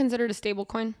Bitcoin considered a stable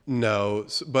coin? No,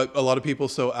 but a lot of people,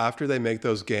 so after they make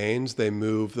those gains, they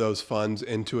move those funds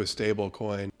into a stable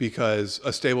coin, because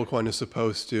a stable coin is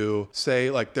supposed to,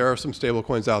 say like there are some stable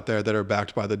coins out there that are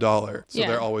backed by the dollar. So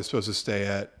they're always supposed to stay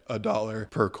at $1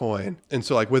 per coin. And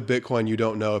so like with Bitcoin, you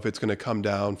don't know if it's going to come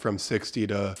down from 60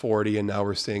 to 40 and now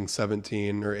we're seeing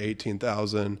 17 or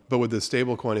 18,000. But with the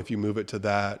stable coin, if you move it to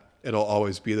that, it'll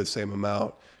always be the same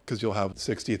amount, because you'll have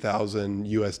 60,000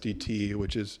 USDT,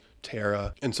 which is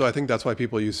Terra. And so I think that's why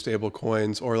people use stable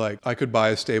coins. Or like I could buy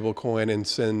a stable coin and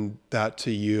send that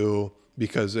to you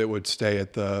because it would stay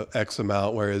at the X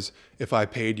amount. Whereas if I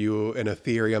paid you an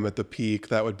Ethereum at the peak,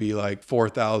 that would be like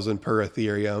 4,000 per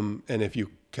Ethereum. And if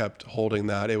you kept holding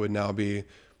that, it would now be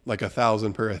like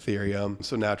 1,000 per Ethereum.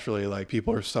 So naturally, like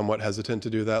people are somewhat hesitant to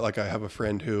do that. Like I have a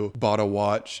friend who bought a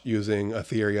watch using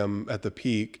Ethereum at the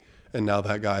peak. And now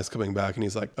that guy's coming back and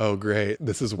he's like, oh, great,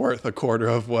 this is worth a quarter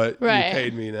of what you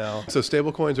paid me now. So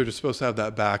stable coins are just supposed to have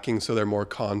that backing so they're more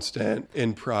constant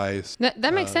in price.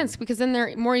 That makes sense because then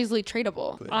they're more easily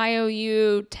tradable. I owe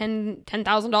you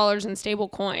 $10,000 in stable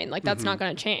coin. Like that's not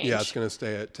going to change. Yeah, it's going to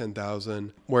stay at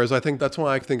 10,000. Whereas I think that's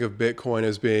why I think of Bitcoin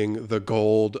as being the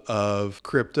gold of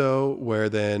crypto, where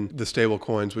then the stable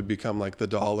coins would become like the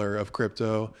dollar of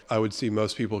crypto. I would see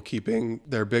most people keeping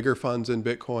their bigger funds in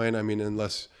Bitcoin. I mean,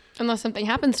 unless something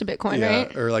happens to Bitcoin,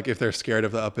 right? Or like if they're scared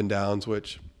of the up and downs,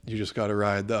 which you just got to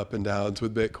ride the up and downs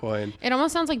with Bitcoin. It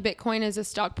almost sounds like Bitcoin is a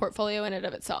stock portfolio in and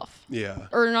of itself. Yeah.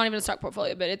 Or not even a stock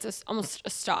portfolio, but it's almost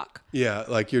a stock. Yeah,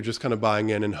 like you're just kind of buying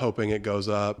in and hoping it goes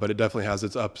up, but it definitely has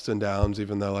its ups and downs,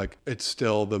 even though like it's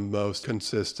still the most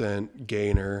consistent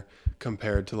gainer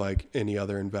compared to like any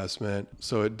other investment.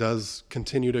 So it does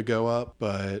continue to go up,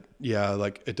 but yeah,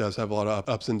 like it does have a lot of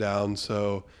ups and downs.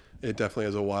 So it definitely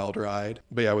is a wild ride.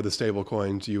 But yeah, with the stable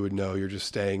coins, you would know you're just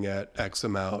staying at X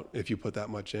amount if you put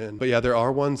that much in. But yeah, there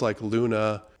are ones like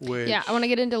Luna, which... Yeah, I want to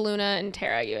get into Luna and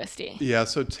Terra USD. Yeah,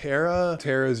 so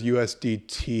Terra's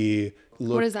USDT.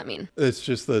 What does that mean? It's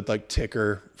just the like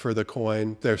ticker for the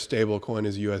coin. Their stable coin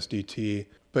is USDT.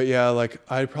 But yeah, like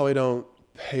I probably don't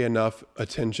pay enough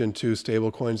attention to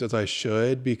stable coins as I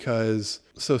should, because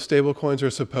so stable coins are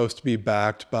supposed to be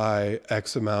backed by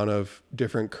X amount of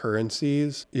different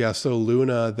currencies. Yeah, so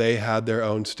Luna, they had their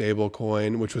own stable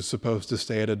coin, which was supposed to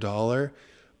stay at $1.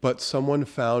 But someone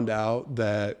found out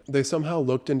that they somehow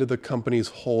looked into the company's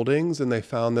holdings and they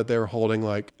found that they were holding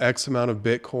like X amount of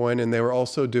Bitcoin, and they were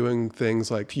also doing things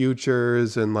like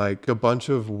futures and like a bunch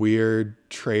of weird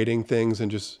trading things and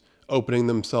just opening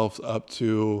themselves up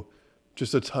to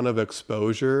just a ton of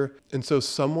exposure. And so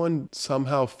someone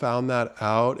somehow found that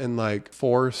out and like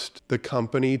forced the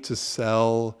company to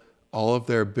sell all of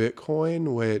their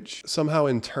Bitcoin, which somehow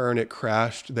in turn it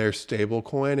crashed their stable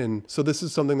coin. And so this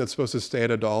is something that's supposed to stay at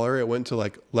 $1. It went to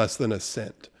like less than a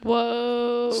cent.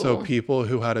 Whoa. So people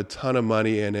who had a ton of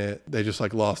money in it, they just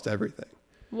like lost everything.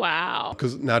 Wow.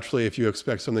 Because naturally, if you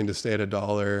expect something to stay at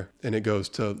 $1 and it goes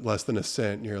to less than a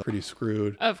cent, you're pretty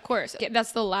screwed. Of course.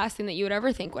 That's the last thing that you would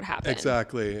ever think would happen.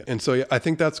 Exactly. And so I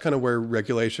think that's kind of where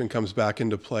regulation comes back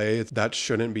into play. That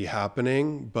shouldn't be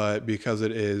happening, but because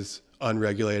it is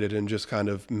unregulated and just kind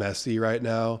of messy right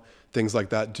now, things like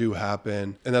that do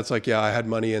happen. And that's like, yeah, I had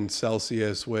money in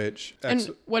Celsius, which...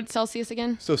 And what's Celsius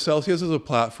again? So Celsius is a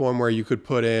platform where you could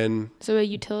put in... So a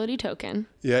utility token.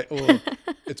 Yeah, well,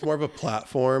 it's more of a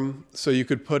platform. So you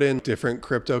could put in different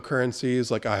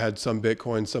cryptocurrencies. Like I had some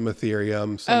Bitcoin, some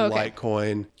Ethereum, some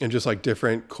Litecoin, and just like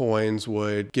different coins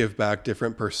would give back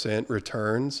different %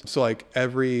 returns. So like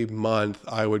every month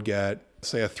I would get,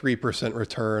 say, a 3%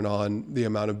 return on the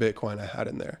amount of Bitcoin I had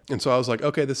in there. And so I was like,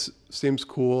 okay, this seems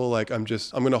cool. Like I'm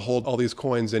going to hold all these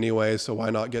coins anyway. So why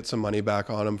not get some money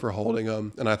back on them for holding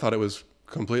them? And I thought it was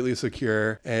completely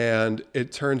secure. And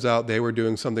it turns out they were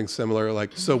doing something similar.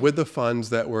 Like, so with the funds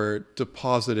that were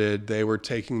deposited, they were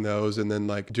taking those and then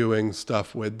like doing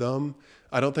stuff with them.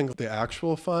 I don't think the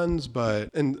actual funds,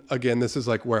 and again, this is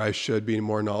like where I should be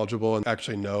more knowledgeable and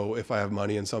actually know if I have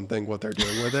money in something, what they're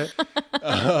doing with it.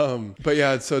 But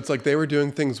yeah, so it's like they were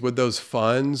doing things with those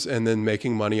funds and then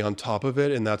making money on top of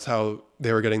it. And that's how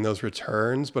they were getting those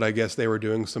returns. But I guess they were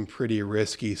doing some pretty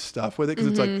risky stuff with it.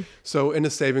 Because it's like, so in a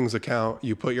savings account,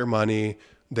 you put your money,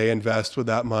 they invest with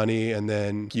that money, and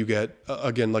then you get,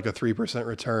 again, like a 3%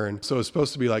 return. So it's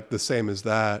supposed to be like the same as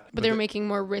that. But they were making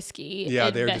more risky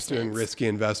investments. They were just doing risky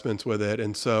investments with it.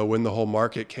 And so when the whole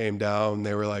market came down,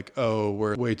 they were like, oh,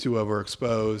 we're way too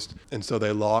overexposed. And so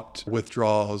they locked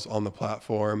withdrawals on the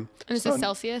platform. And this is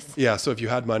Celsius? Yeah. So if you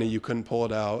had money, you couldn't pull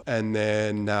it out. And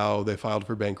then now they filed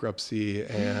for bankruptcy.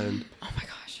 And oh my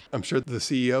gosh. I'm sure the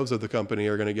CEOs of the company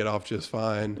are going to get off just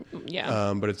fine.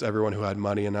 Yeah. But it's everyone who had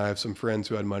money. And I have some friends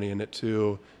who had money in it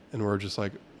too. And we're just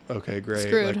like, okay, great.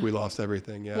 Screwed. Like we lost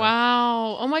everything. Yeah.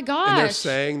 Wow. Oh my gosh. And they're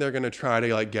saying they're going to try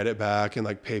to like get it back and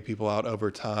like pay people out over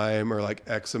time or like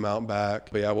X amount back.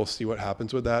 But yeah, we'll see what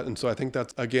happens with that. And so I think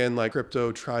that's, again, like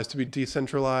crypto tries to be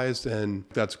decentralized and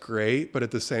that's great. But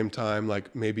at the same time,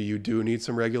 like maybe you do need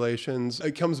some regulations.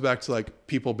 It comes back to like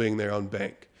people being their own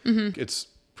bank. It's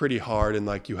pretty hard and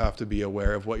like you have to be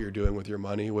aware of what you're doing with your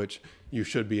money, which you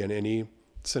should be in any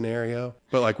scenario.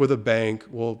 But like with a bank,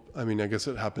 well, I mean, I guess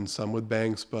it happens some with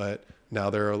banks, but now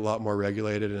they're a lot more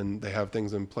regulated and they have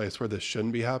things in place where this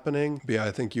shouldn't be happening. But yeah,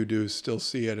 I think you do still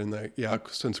see it in that, yeah,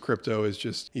 since crypto is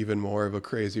just even more of a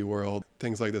crazy world,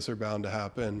 things like this are bound to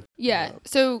happen. Yeah.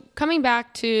 So coming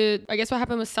back to, I guess, what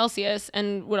happened with Celsius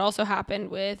and what also happened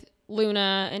with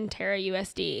Luna and Terra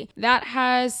USD, that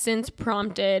has since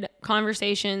prompted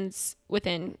conversations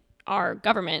within our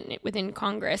government, within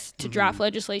Congress, to draft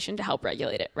legislation to help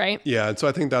regulate it, right? Yeah, and so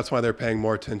I think that's why they're paying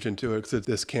more attention to it, because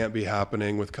this can't be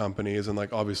happening with companies, and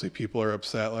like obviously people are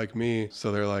upset like me,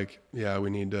 so they're like, yeah,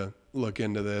 we need to look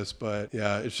into this. But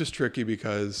yeah, it's just tricky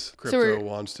because crypto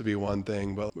wants to be one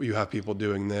thing, but you have people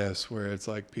doing this where it's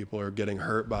like people are getting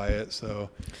hurt by it. So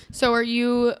are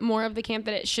you more of the camp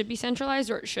that it should be centralized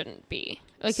or it shouldn't be?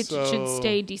 Like it should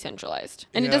stay decentralized.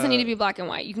 And it doesn't need to be black and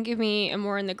white. You can give me a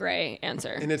more in the gray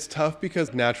answer. And it's tough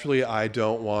because naturally I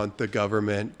don't want the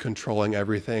government controlling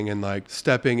everything and like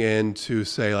stepping in to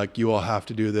say like, you all have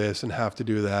to do this and have to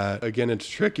do that. Again, it's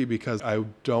tricky because I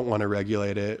don't want to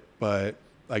regulate it, but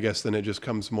I guess then it just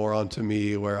comes more onto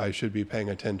me where I should be paying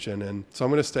attention. And so I'm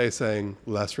going to stay saying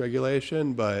less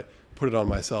regulation, but put it on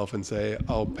myself and say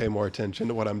I'll pay more attention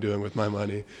to what I'm doing with my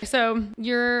money. So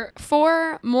you're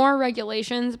for more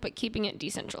regulations, but keeping it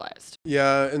decentralized.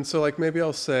 Yeah. And so like maybe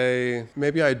I'll say,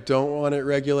 maybe I don't want it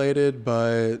regulated,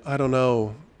 but I don't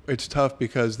know. It's tough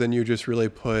because then you just really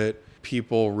put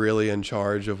people really in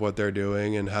charge of what they're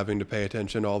doing and having to pay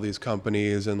attention to all these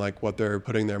companies and like what they're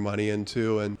putting their money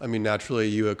into. And I mean, naturally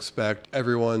you expect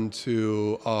everyone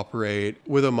to operate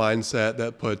with a mindset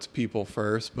that puts people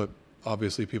first, but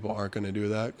obviously people aren't going to do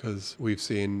that because we've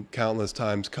seen countless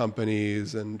times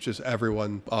companies and just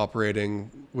everyone operating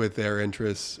with their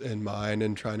interests in mind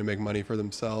and trying to make money for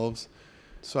themselves.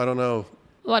 So I don't know.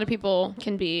 A lot of people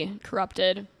can be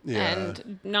corrupted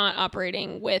and not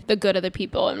operating with the good of the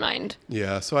people in mind.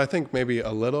 Yeah, so I think maybe a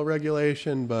little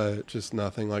regulation, but just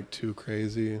nothing like too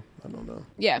crazy. I don't know.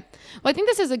 Yeah. Well, I think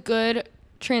this is a good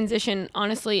transition,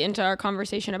 honestly, into our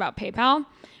conversation about PayPal,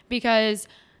 because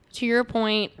to your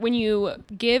point, when you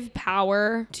give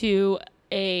power to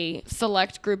a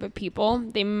select group of people,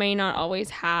 they may not always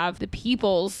have the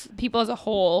people as a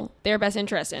whole, their best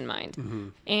interest in mind. Mm-hmm.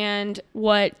 And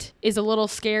what is a little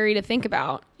scary to think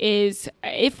about is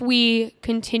if we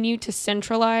continue to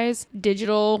centralize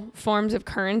digital forms of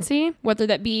currency, whether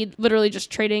that be literally just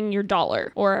trading your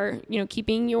dollar or,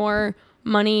 keeping your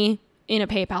money in a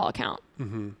PayPal account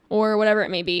or whatever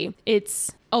it may be,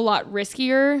 it's a lot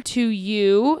riskier to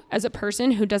you as a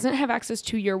person who doesn't have access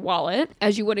to your wallet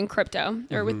as you would in crypto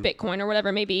or with Bitcoin or whatever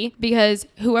it may be, because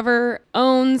whoever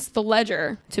owns the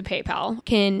ledger to PayPal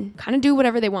can kind of do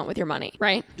whatever they want with your money,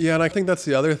 right? Yeah, and I think that's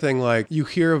the other thing. Like you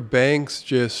hear of banks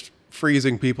just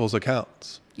freezing people's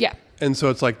accounts. Yeah. And so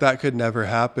it's like that could never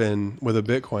happen with a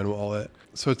Bitcoin wallet.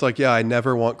 So it's like, yeah, I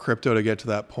never want crypto to get to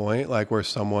that point, like where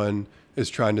someone is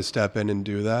trying to step in and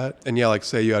do that. And yeah, like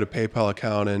say you had a PayPal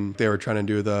account and they were trying to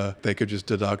do they could just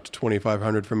deduct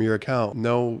 $2,500 from your account.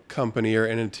 No company or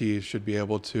entity should be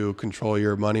able to control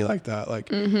your money like that. Like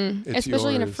it's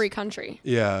especially yours. In a free country.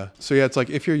 Yeah. So yeah, it's like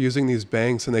if you're using these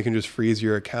banks and they can just freeze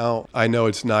your account, I know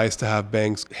it's nice to have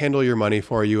banks handle your money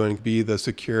for you and be the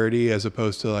security as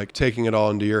opposed to like taking it all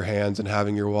into your hands and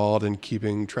having your wallet and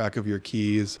keeping track of your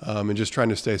keys and just trying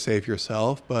to stay safe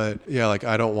yourself. But yeah, like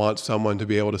I don't want someone to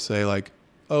be able to say like,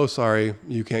 oh, sorry,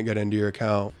 you can't get into your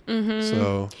account.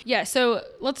 So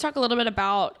let's talk a little bit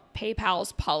about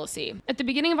PayPal's policy. At the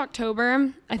beginning of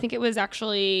October, I think it was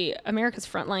actually America's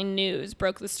Frontline News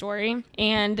broke the story,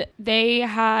 and they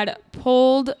had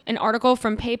pulled an article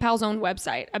from PayPal's own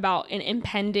website about an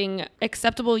impending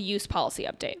acceptable use policy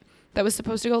update that was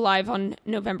supposed to go live on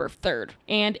November 3rd.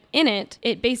 And in it,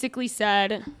 it basically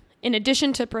said, in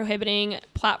addition to prohibiting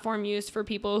platform use for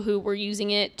people who were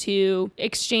using it to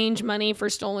exchange money for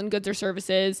stolen goods or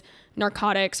services,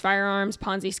 narcotics, firearms,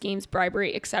 Ponzi schemes,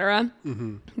 bribery, etc.,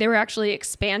 they were actually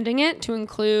expanding it to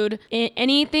include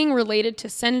anything related to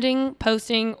sending,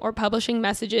 posting, or publishing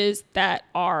messages that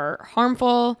are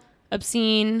harmful,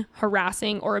 obscene,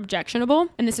 harassing, or objectionable.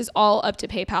 And this is all up to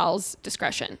PayPal's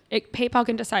discretion. PayPal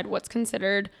can decide what's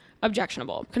considered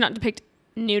objectionable. Cannot depict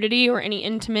nudity or any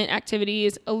intimate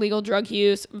activities, illegal drug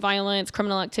use, violence,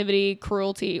 criminal activity,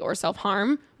 cruelty, or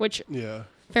self-harm, which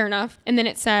fair enough. And then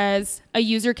it says a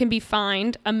user can be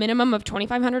fined a minimum of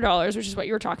 $2,500, which is what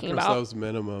you were talking about. That was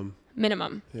minimum.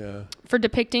 Yeah. For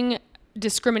depicting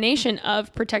discrimination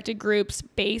of protected groups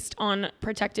based on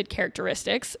protected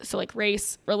characteristics. So like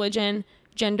race, religion,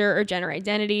 gender or gender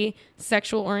identity,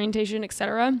 sexual orientation,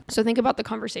 etc. So think about the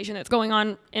conversation that's going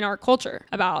on in our culture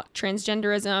about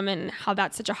transgenderism and how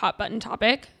that's such a hot button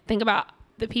topic. Think about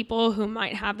the people who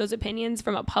might have those opinions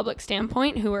from a public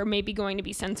standpoint who are maybe going to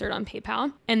be censored on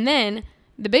PayPal. And then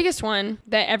the biggest one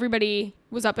that everybody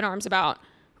was up in arms about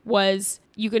was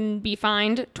you can be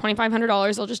fined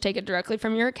 $2,500. They'll just take it directly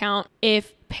from your account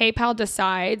if PayPal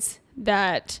decides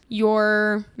that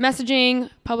your messaging,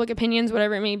 public opinions,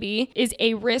 whatever it may be, is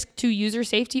a risk to user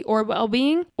safety or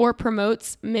well-being or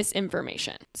promotes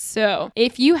misinformation. So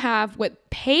if you have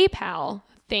what PayPal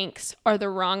thinks are the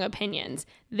wrong opinions,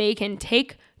 they can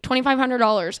take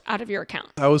 $2,500 out of your account.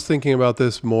 I was thinking about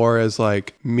this more as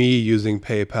like me using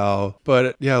PayPal,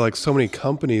 but yeah, like so many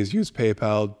companies use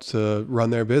PayPal to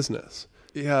run their business.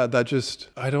 Yeah,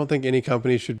 I don't think any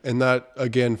company should, and that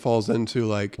again falls into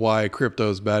like why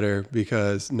crypto's better,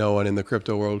 because no one in the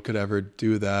crypto world could ever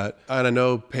do that. And I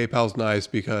know PayPal's nice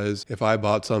because if I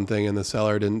bought something and the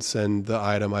seller didn't send the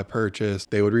item I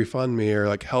purchased, they would refund me or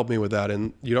like help me with that.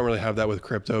 And you don't really have that with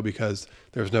crypto because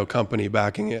there's no company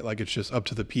backing it. Like it's just up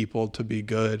to the people to be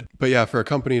good. But yeah, for a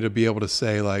company to be able to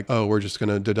say like, oh, we're just going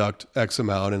to deduct X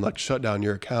amount and like shut down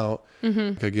your account.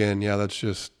 Like, again, yeah, that's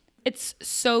just... It's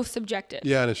so subjective.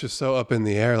 Yeah, and it's just so up in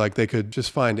the air. Like they could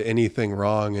just find anything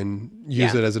wrong and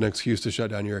use it as an excuse to shut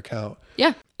down your account.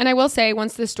 Yeah. And I will say,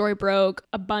 once this story broke,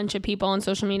 a bunch of people on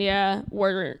social media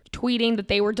were tweeting that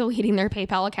they were deleting their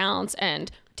PayPal accounts and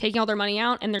taking all their money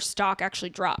out, and their stock actually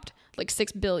dropped like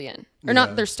 6 billion. Or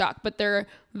not their stock, but their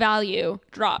value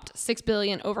dropped 6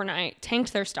 billion overnight,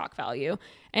 tanked their stock value.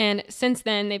 And since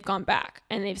then, they've gone back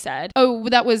and they've said, oh,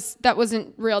 that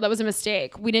wasn't real. That was a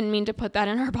mistake. We didn't mean to put that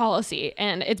in our policy,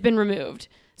 and it's been removed.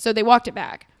 So they walked it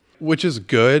back. Which is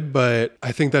good, but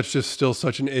I think that's just still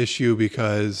such an issue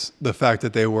because the fact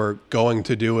that they were going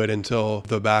to do it until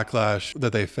the backlash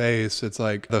that they face, it's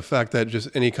like the fact that just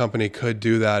any company could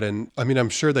do that. And I mean, I'm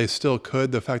sure they still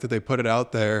could. The fact that they put it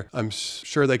out there, I'm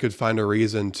sure they could find a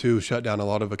reason to shut down a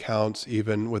lot of accounts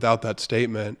even without that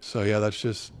statement. So yeah, that's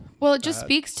just... Well, it just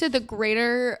speaks to the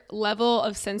greater level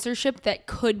of censorship that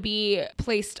could be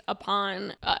placed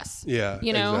upon us. Yeah,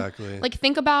 you know? Exactly. Like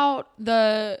think about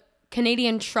the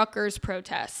Canadian truckers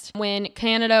protest. When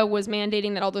Canada was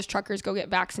mandating that all those truckers go get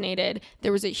vaccinated,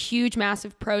 there was a huge,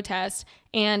 massive protest,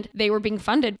 and they were being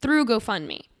funded through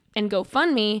GoFundMe. And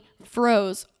GoFundMe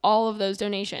froze all of those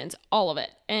donations, all of it,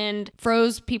 and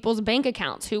froze people's bank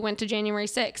accounts who went to January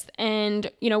 6th.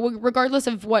 And, you know, regardless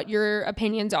of what your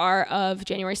opinions are of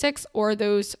January 6th or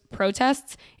those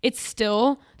protests, it's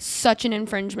still such an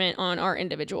infringement on our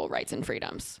individual rights and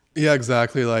freedoms. Yeah,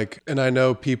 exactly. Like, and I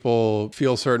know people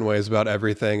feel certain ways about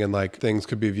everything and like things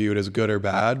could be viewed as good or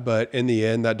bad, but in the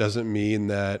end, that doesn't mean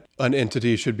that an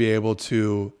entity should be able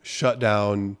to shut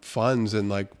down funds and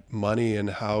like money and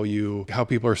how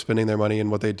people are spending their money and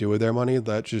what they do with their money.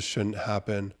 That just shouldn't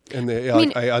happen. And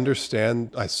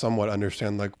I somewhat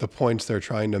understand like the points they're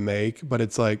trying to make, but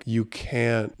it's like, you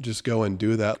can't just go and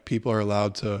do that. People are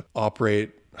allowed to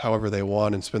operate however they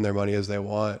want and spend their money as they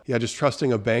want. Yeah, just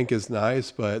trusting a bank is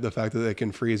nice, but the fact that they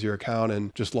can freeze your account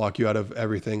and just lock you out of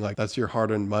everything, like that's your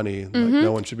hard-earned money. Like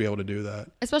no one should be able to do that.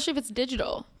 Especially if it's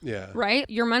digital. Yeah. Right?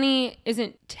 Your money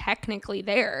isn't technically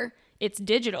there. It's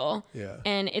digital. Yeah.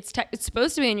 And it's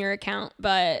supposed to be in your account,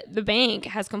 but the bank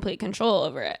has complete control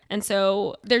over it. And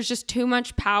so there's just too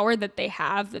much power that they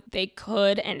have that they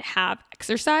could and have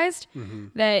exercised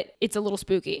that it's a little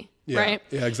spooky. Yeah. Right?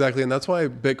 Yeah, exactly. And that's why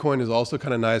Bitcoin is also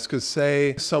kind of nice, because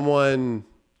say someone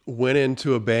went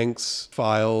into a bank's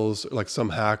files, like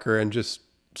some hacker, and just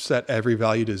set every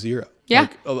value to zero. Yeah.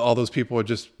 Like all those people would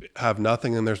just have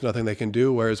nothing and there's nothing they can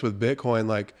do. Whereas with Bitcoin,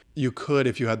 like you could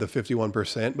if you had the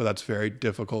 51%, but that's very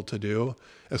difficult to do,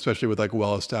 especially with like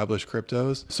well-established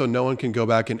cryptos. So no one can go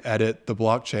back and edit the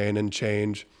blockchain and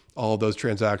change all of those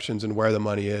transactions and where the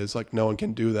money is. Like no one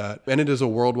can do that. And it is a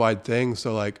worldwide thing.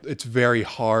 So like it's very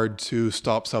hard to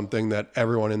stop something that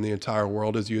everyone in the entire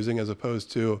world is using, as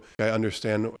opposed to, I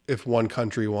understand if one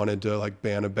country wanted to like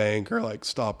ban a bank or like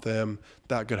stop them,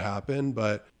 that could happen.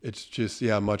 But it's just,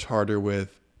 much harder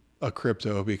with a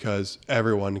crypto because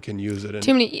everyone can use it.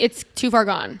 And it's too far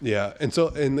gone. Yeah.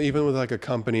 And even with like a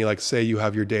company, like say you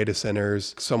have your data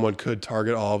centers, someone could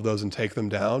target all of those and take them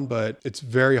down, but it's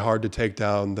very hard to take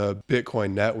down the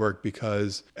Bitcoin network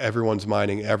because everyone's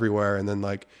mining everywhere. And then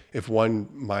like if one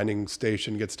mining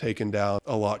station gets taken down,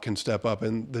 a lot can step up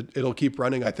and it'll keep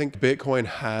running. I think Bitcoin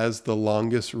has the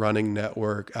longest running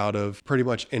network out of pretty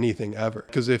much anything ever.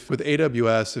 Because with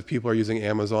AWS, if people are using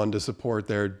Amazon to support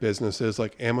their businesses,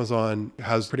 like Amazon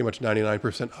has pretty much 99%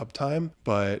 uptime,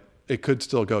 but it could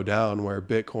still go down, where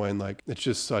Bitcoin, like, it's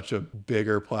just such a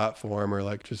bigger platform, or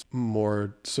like just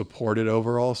more supported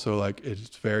overall. So like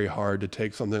it's very hard to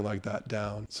take something like that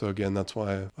down. So again, that's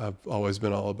why I've always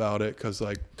been all about it, because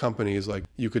like companies, like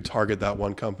you could target that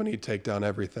one company, take down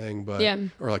everything, but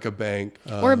or like a bank,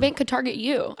 or a bank could target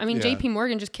you. I mean, yeah. JP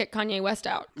Morgan just kicked Kanye West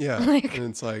out. Yeah. Like, and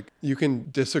it's like, you can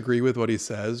disagree with what he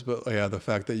says, but yeah, the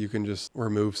fact that you can just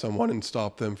remove someone and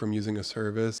stop them from using a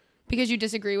service because you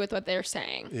disagree with what they're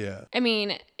saying. Yeah. I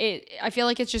mean, I feel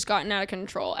like it's just gotten out of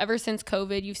control. Ever since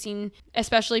COVID, you've seen,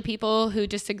 especially people who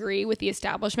disagree with the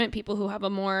establishment, people who have a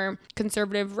more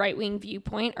conservative right-wing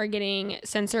viewpoint are getting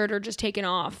censored or just taken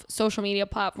off social media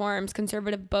platforms.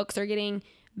 Conservative books are getting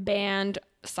banned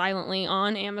silently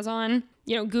on Amazon.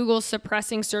 You know, Google's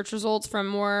suppressing search results from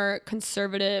more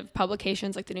conservative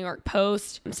publications like the New York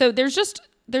Post. So there's just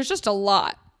a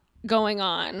lot going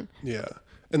on. Yeah.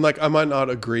 And like, I might not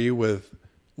agree with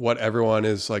what everyone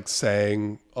is like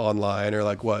saying online, or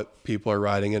like what people are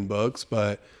writing in books,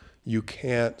 but you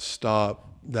can't stop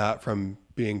that from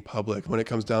being public. When it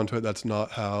comes down to it, that's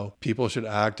not how people should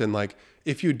act. And like,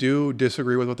 if you do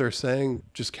disagree with what they're saying,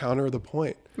 just counter the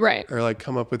point. Right. Or like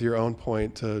come up with your own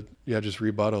point to, just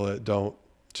rebuttal it. Don't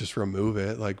just remove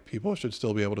it. Like, people should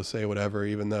still be able to say whatever,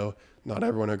 even though not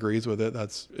everyone agrees with it.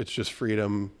 It's just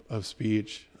freedom of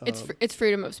speech. It's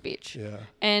freedom of speech. Yeah.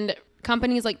 And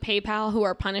companies like PayPal, who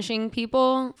are punishing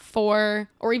people for,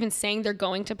 or even saying they're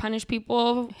going to punish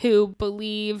people who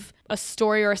believe a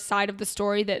story or a side of the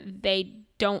story that they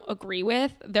don't agree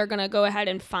with, they're going to go ahead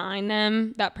and fine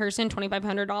that person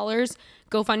 $2,500.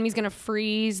 GoFundMe's going to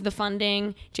freeze the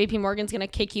funding. JP Morgan's going to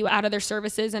kick you out of their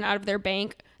services and out of their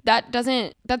bank.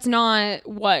 That's not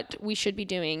what we should be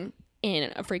doing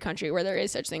in a free country where there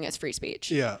is such thing as free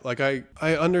speech. Yeah, like I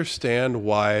understand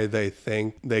why they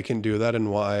think they can do that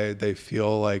and why they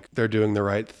feel like they're doing the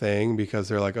right thing, because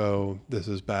they're like, oh, this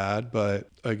is bad. But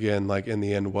again, like in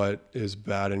the end, what is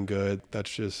bad and good?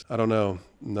 That's just, I don't know.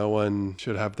 No one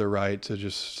should have the right to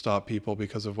just stop people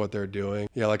because of what they're doing.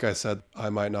 Yeah, like I said, I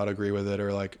might not agree with it,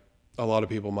 or like a lot of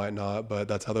people might not, but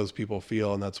that's how those people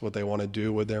feel, and that's what they want to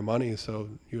do with their money. So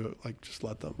you like just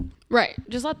let them. Right.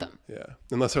 Just let them. Yeah.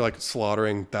 Unless they're like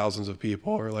slaughtering thousands of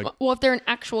people, or like, well, if they're an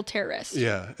actual terrorist.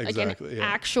 Yeah, exactly. Like an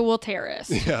actual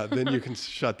terrorist. Yeah. Then you can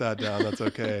shut that down. That's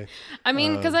okay. I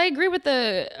mean, because I agree with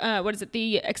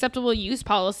the acceptable use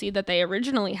policy that they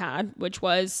originally had, which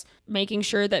was making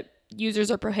sure that users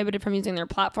are prohibited from using their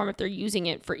platform if they're using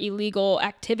it for illegal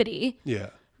activity. Yeah.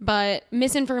 But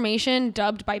misinformation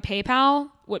dubbed by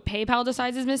PayPal, what PayPal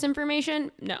decides is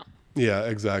misinformation? No. Yeah,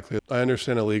 exactly. I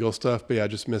understand illegal stuff, but yeah,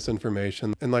 just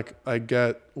misinformation. And like, I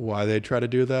get why they try to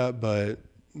do that, but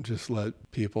just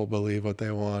let people believe what they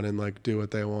want and like do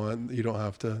what they want. You don't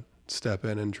have to step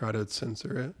in and try to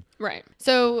censor it. Right.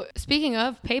 So speaking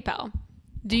of PayPal,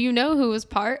 do you know who was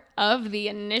part of the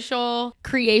initial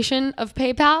creation of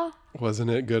PayPal?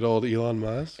 Wasn't it good old Elon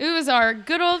Musk? It was our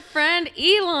good old friend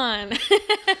Elon.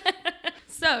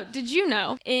 So, did you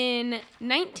know in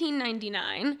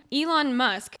 1999, Elon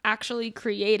Musk actually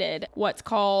created what's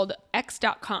called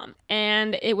X.com,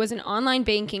 and it was an online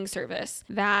banking service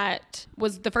that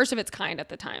was the first of its kind at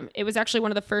the time. It was actually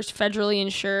one of the first federally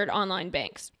insured online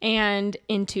banks. And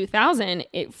in 2000,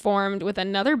 it formed with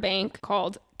another bank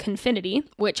called Confinity,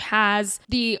 which has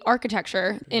the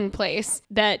architecture in place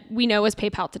that we know as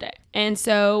PayPal today. And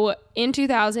so in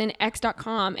 2000,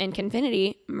 X.com and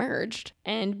Confinity merged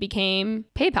and became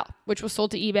PayPal, which was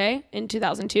sold to eBay in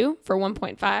 2002 for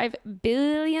 $1.5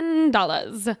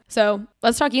 billion. So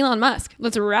let's talk Elon Musk.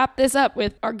 Let's wrap this up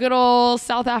with our good old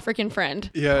South African friend.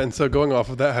 Yeah, and so going off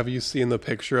of that, have you seen the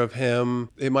picture of him?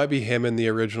 It might be him and the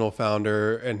original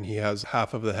founder, and he has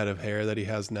half of the head of hair that he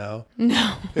has now.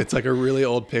 No. It's like a really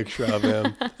old picture of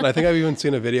him. And I think I've even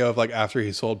seen a video of like after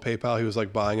he sold PayPal, he was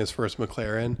like buying his first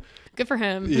McLaren. Good for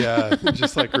him. Yeah,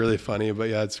 just like really funny, but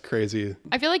yeah, it's crazy.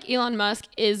 I feel like Elon Musk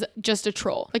is just a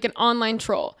troll, like an online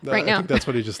troll right now. I think that's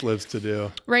what he just lives to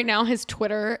do. Right now, his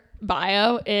Twitter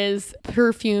bio is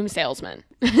perfume salesman.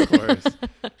 Of course.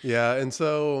 Yeah, and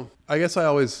so I guess I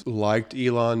always liked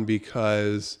Elon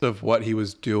because of what he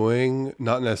was doing,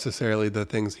 not necessarily the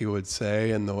things he would say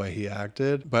and the way he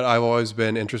acted, but I've always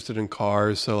been interested in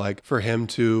cars. So like for him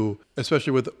to,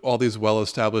 especially with all these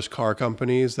well-established car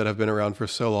companies that have been around for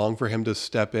so long, for him to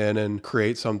step in and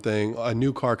create something, a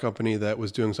new car company that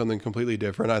was doing something completely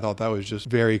different, I thought that was just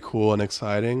very cool and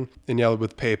exciting. And yeah,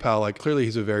 with PayPal, like clearly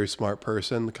he's a very smart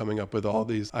person coming up with all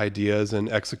these ideas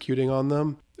and executing on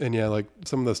them. And yeah, like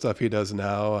some of the stuff he does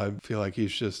now, I feel like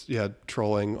he's just,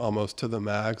 trolling almost to the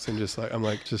max and just like, I'm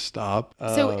like, just stop.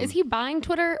 So is he buying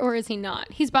Twitter or is he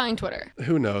not? He's buying Twitter.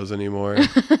 Who knows anymore?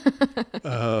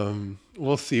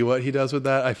 We'll see what he does with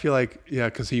that. I feel like,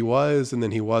 because he was and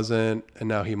then he wasn't and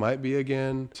now he might be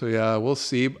again. So yeah, we'll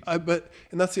see. And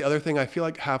that's the other thing. I feel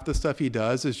like half the stuff he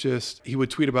does is just, he would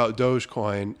tweet about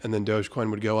Dogecoin and then Dogecoin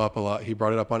would go up a lot. He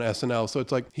brought it up on SNL. So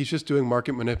it's like, he's just doing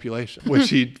market manipulation, which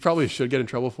he probably should get in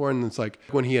trouble for. And it's like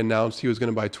when he announced he was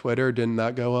going to buy Twitter, didn't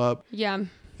that go up? Yeah.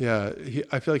 Yeah.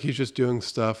 I feel like he's just doing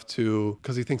stuff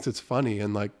because he thinks it's funny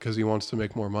and like, because he wants to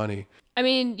make more money. I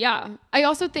mean, yeah. I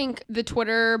also think the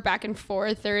Twitter back and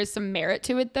forth, there is some merit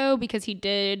to it though, because he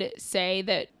did say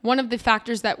that one of the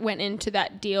factors that went into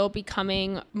that deal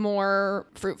becoming more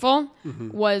fruitful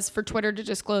was for Twitter to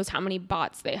disclose how many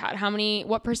bots they had,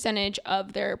 what percentage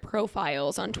of their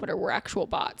profiles on Twitter were actual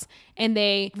bots. And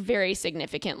they very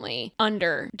significantly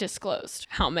under disclosed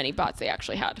how many bots they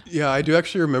actually had. Yeah, I do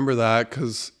actually remember that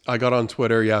because I got on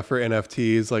Twitter, for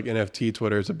NFTs, like NFT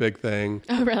Twitter is a big thing.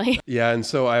 Oh, really? Yeah, and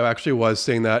so I actually was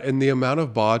seeing that. And the amount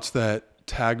of bots that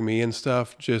tag me and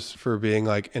stuff just for being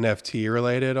like NFT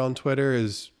related on Twitter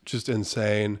is just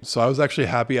insane. So I was actually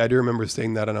happy. I do remember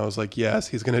seeing that and I was like, yes,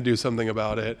 he's going to do something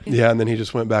about it. Yeah. And then he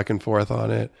just went back and forth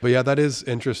on it. But yeah, that is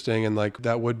interesting. And like,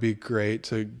 that would be great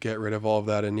to get rid of all of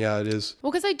that. And yeah, it is.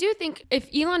 Well, because I do think if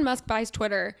Elon Musk buys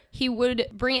Twitter, he would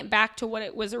bring it back to what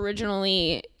it was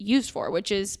originally used for,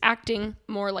 which is acting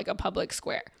more like a public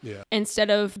square. Yeah.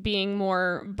 Instead of being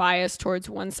more biased towards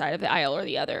one side of the aisle or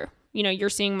the other. You know, you're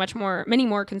seeing many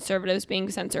more conservatives being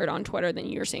censored on Twitter than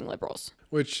you're seeing liberals.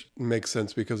 Which makes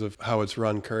sense because of how it's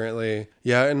run currently.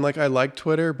 Yeah, and like I like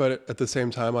Twitter, but at the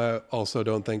same time, I also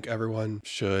don't think everyone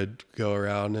should go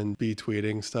around and be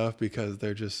tweeting stuff because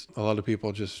a lot of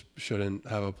people just shouldn't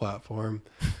have a platform.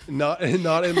 Not in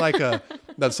like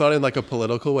that's not in like a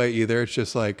political way either. It's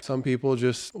just like some people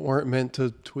just weren't meant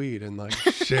to tweet and like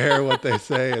share what they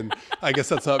say. And I guess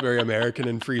that's not very American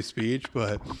in free speech,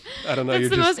 but I don't know. That's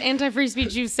the most anti-free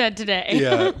speech you've said today.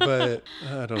 Yeah, but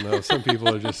I don't know. Some people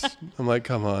are just, I'm like,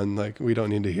 come on, like we don't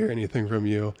need to hear anything from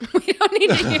you. We don't need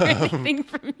to hear anything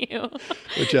from you.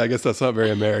 Which I guess that's not very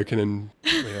American and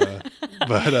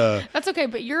but that's okay,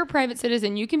 but you're a private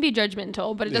citizen. You can be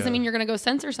judgmental, but it doesn't mean you're going to go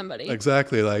censor somebody.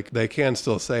 Exactly. Like they can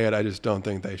still say it. I just don't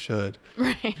think they should.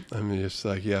 Right. I mean, it's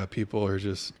like, people are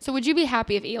just. So would you be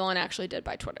happy if Elon actually did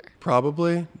buy Twitter?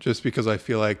 Probably, just because I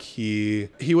feel like he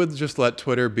would just let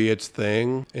Twitter be its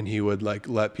thing and he would like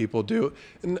let people do.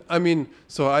 And I mean,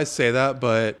 so I say that,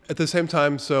 but at the same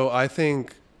time, so I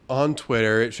think on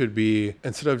Twitter, it should be,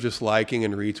 instead of just liking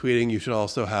and retweeting, you should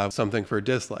also have something for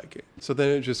disliking. So then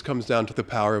it just comes down to the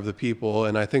power of the people.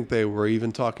 And I think they were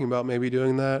even talking about maybe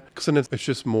doing that. Because then it's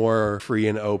just more free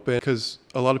and open. Because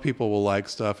a lot of people will like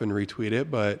stuff and retweet it,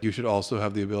 but you should also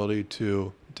have the ability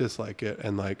to dislike it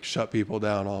and like shut people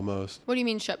down almost. What do you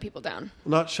mean shut people down?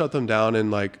 Not shut them down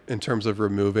in terms of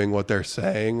removing what they're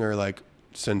saying or like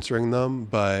censoring them,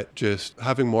 but just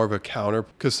having more of a counter,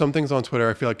 because some things on Twitter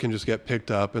I feel like can just get picked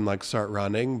up and like start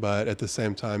running, but at the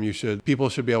same time people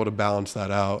should be able to balance that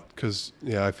out, because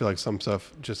I feel like some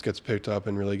stuff just gets picked up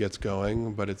and really gets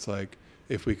going, but it's like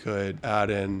if we could add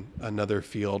in another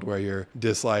field where you're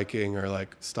disliking or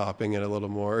like stopping it a little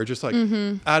more, or just like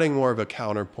adding more of a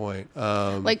counterpoint.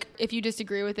 Like if you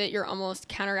disagree with it, you're almost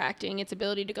counteracting its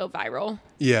ability to go viral.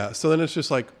 Yeah. So then it's just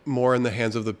like more in the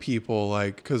hands of the people,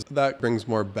 like, because that brings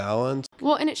more balance.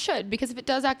 Well, and it should, because if it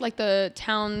does act like the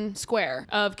town square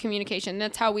of communication,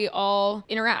 that's how we all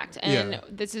interact. And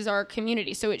this is our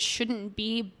community. So it shouldn't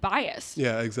be biased.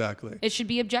 Yeah, exactly. It should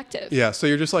be objective. Yeah. So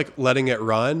you're just like letting it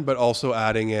run, but also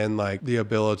adding in like the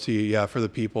ability, for the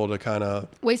people to kind of.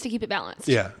 Ways to keep it balanced.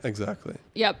 Yeah, exactly.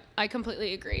 Yep. I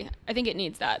completely agree. I think it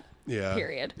needs that. Yeah.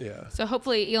 Period. Yeah. So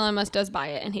hopefully Elon Musk does buy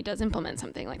it and he does implement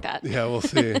something like that. Yeah, we'll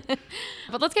see.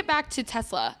 But let's get back to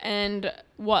Tesla and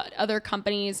what other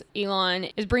companies Elon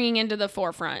is bringing into the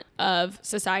forefront of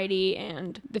society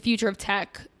and the future of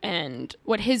tech and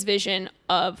what his vision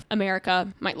of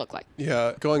America might look like.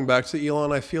 Yeah, going back to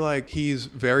Elon, I feel like he's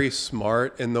very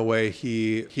smart in the way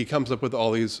he comes up with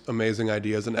all these amazing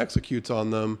ideas and executes on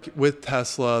them. With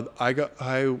Tesla,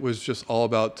 I was just all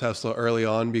about Tesla early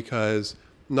on because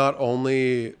not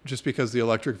only just because the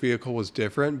electric vehicle was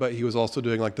different, but he was also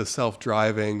doing like the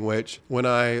self-driving, which when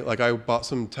I bought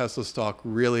some Tesla stock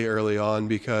really early on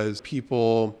because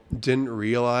people didn't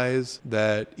realize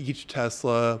that each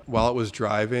Tesla, while it was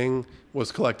driving,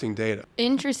 was collecting data.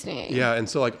 Interesting. Yeah, and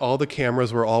so like all the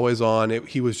cameras were always on.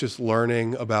 He was just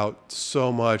learning about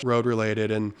so much road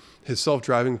related, and his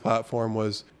self-driving platform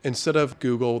was, instead of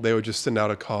Google, they would just send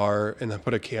out a car and then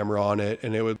put a camera on it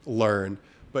and it would learn.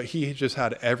 But he just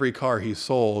had every car he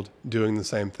sold doing the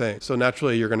same thing. So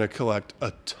naturally, you're going to collect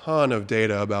a ton of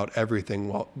data about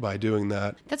everything by doing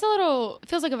that. That's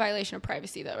feels like a violation of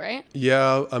privacy though, right?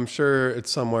 Yeah, I'm sure it's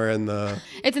somewhere in the...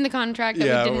 It's in the contract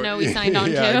that we didn't know we signed on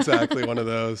to. Yeah, exactly. One of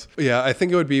those. Yeah, I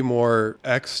think it would be more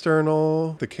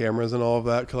external, the cameras and all of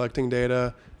that collecting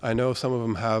data. I know some of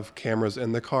them have cameras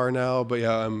in the car now, but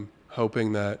yeah, I'm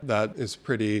hoping that is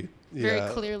pretty... Very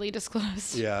clearly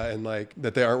disclosed. Yeah, and like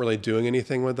that they aren't really doing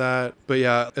anything with that. But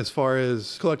yeah, as far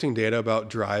as collecting data about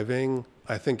driving,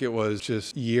 I think it was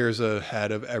just years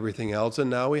ahead of everything else. And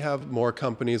now we have more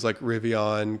companies like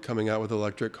Rivian coming out with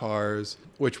electric cars,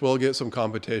 which will get some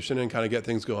competition and kind of get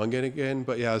things going again.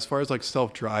 But yeah, as far as like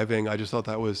self-driving, I just thought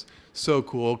that was so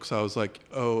cool, because I was like,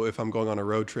 oh, if I'm going on a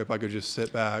road trip, I could just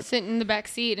sit in the back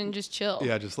seat and just chill.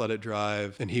 Yeah, just let it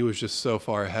drive. And he was just so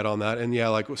far ahead on that. And yeah,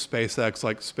 like with SpaceX,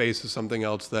 like space is something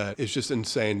else that is just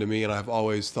insane to me, and I've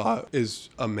always thought is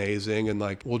amazing, and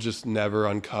like we'll just never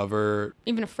uncover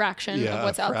even a fraction of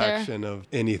what's out there. A fraction of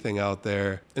anything out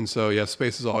there. And so yeah,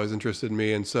 space has always interested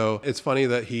me. And so it's funny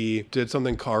that he did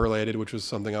something car related, which was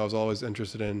something I was always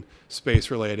interested in,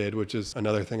 space related, which is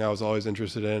another thing I was always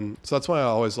interested in. So that's why I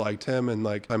always liked him. And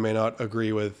like, I may not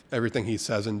agree with everything he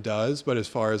says and does, but as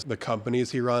far as the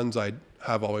companies he runs, I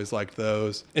have always liked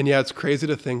those. And yeah, it's crazy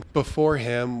to think before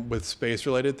him with space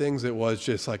related things, it was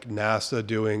just like NASA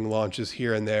doing launches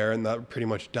here and there, and that pretty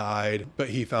much died. But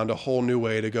he found a whole new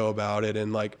way to go about it.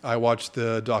 And like, I watched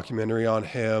the documentary on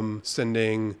him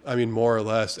sending, more or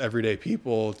less everyday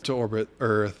people to orbit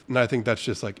Earth. And I think that's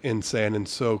just like insane and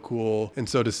so cool. And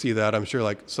so to see that, I'm sure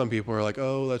like some people are like,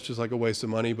 oh, that's just like a waste of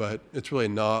money, but it's really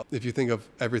not. If you think of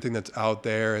everything that's out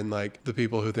there and like the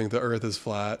people who think the Earth is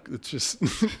flat, it's just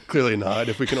clearly not.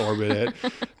 If we can orbit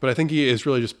it. But I think he is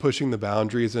really just pushing the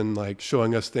boundaries and like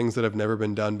showing us things that have never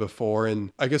been done before.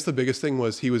 And I guess the biggest thing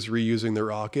was he was reusing the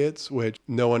rockets, which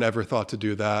no one ever thought to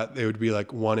do that. They would be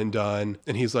like one and done.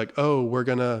 And he's like, oh, we're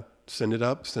gonna send it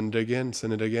up, send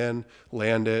it again,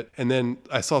 land it. And then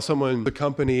I saw someone, the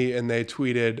company, and they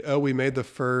tweeted, oh, we made the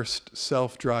first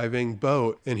self-driving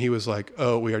boat. And he was like,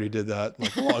 oh, we already did that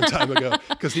like a long time ago,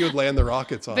 because he would land the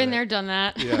rockets on it. Been there, done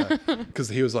that. Yeah, because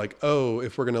he was like, oh,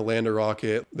 if we're going to land a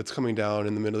rocket that's coming down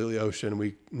in the middle of the ocean,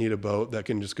 we need a boat that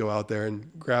can just go out there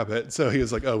and grab it. So he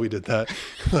was like, oh, we did that.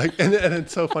 Like, and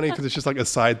it's so funny because it's just like a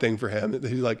side thing for him.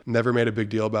 He like never made a big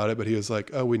deal about it, but he was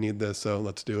like, oh, we need this, so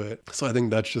let's do it. So I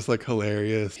think that's just like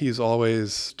hilarious. He's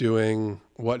always doing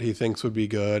what he thinks would be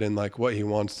good and like what he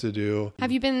wants to do.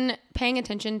 Have you been paying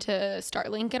attention to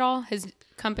Starlink at all? His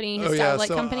company, his satellite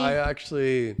company?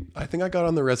 I think I got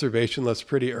on the reservation list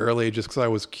pretty early just because I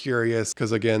was curious,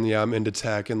 because again, yeah, I'm into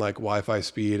tech and like Wi-Fi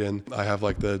speed, and I have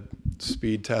like the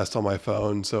speed test on my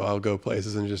phone, so I'll go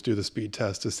places and just do the speed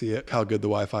test to see how good the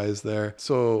Wi-Fi is there.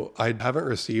 So I haven't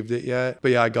received it yet,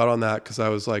 but yeah, I got on that because I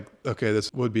was like, okay,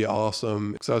 this would be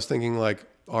awesome, because I was thinking like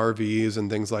RVs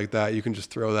and things like that, you can just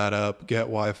throw that up, get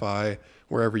Wi-Fi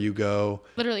wherever you go.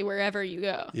 Literally wherever you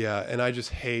go. Yeah, and I just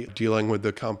hate dealing with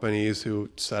the companies who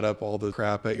set up all the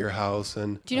crap at your house.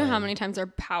 And do you know how many times our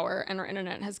power and our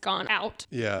internet has gone out?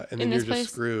 Yeah, and then you're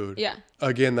just screwed. Yeah.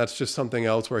 Again, that's just something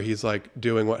else where he's like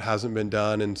doing what hasn't been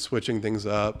done and switching things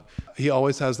up. He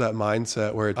always has that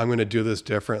mindset where I'm going to do this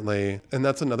differently. And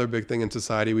that's another big thing in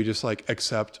society. We just like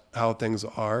accept how things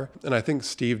are. And I think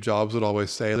Steve Jobs would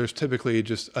always say there's typically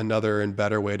just another and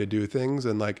better way to do things.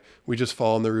 And like we just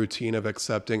fall in the routine of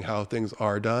accepting how things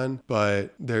are done,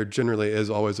 but there generally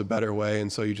is always a better way.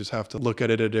 And so you just have to look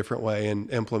at it a different way and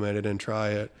implement it and try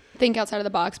it. Think outside of the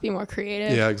box, be more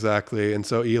creative. Yeah, exactly. And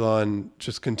so Elon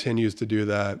just continues to do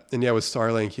that. And yeah, with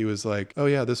Starlink, he was like, oh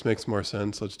yeah, this makes more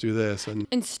sense. Let's do this. And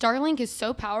Starlink is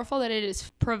so powerful that it is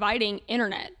providing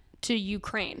internet to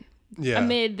Ukraine. Yeah.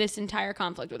 Amid this entire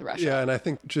conflict with Russia. Yeah, and I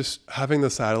think just having the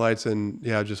satellites and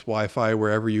yeah, just Wi-Fi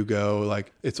wherever you go,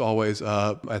 like it's always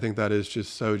up. I think that is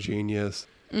just so genius.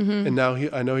 Mm-hmm. And now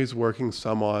I know he's working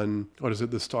some on,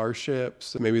 the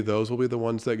Starships. Maybe those will be the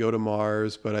ones that go to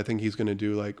Mars, but I think he's going to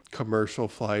do like commercial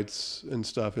flights and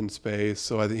stuff in space.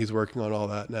 So I think he's working on all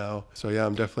that now. So yeah,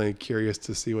 I'm definitely curious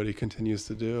to see what he continues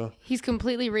to do. He's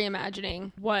completely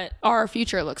reimagining what our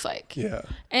future looks like. Yeah.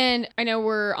 And I know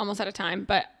we're almost out of time,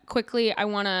 but quickly, I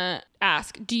want to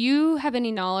ask, do you have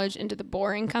any knowledge into the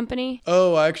Boring Company?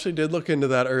 Oh, I actually did look into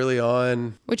that early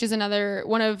on. Which is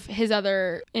one of his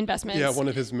other investments. Yeah, one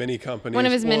of his many companies. One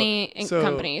of his many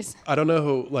companies. I don't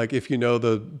know if you know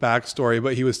the backstory,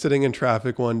 but he was sitting in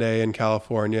traffic one day in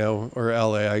California or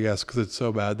LA, I guess, because it's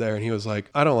so bad there. And he was like,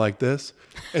 I don't like this.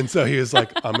 And so he was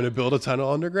like, I'm going to build a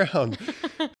tunnel underground.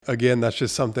 Again, that's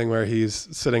just something where he's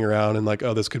sitting around and like,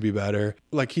 oh, this could be better.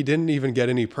 Like he didn't even get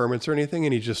any permits or anything.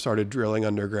 And he just started drilling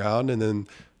underground. And then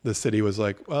the city was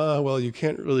like, oh, well, you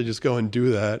can't really just go and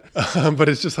do that. But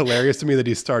it's just hilarious to me that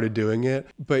he started doing it.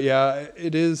 But yeah,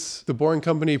 it is the Boring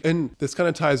Company. And this kind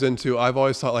of ties into, I've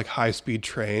always thought like high-speed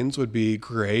trains would be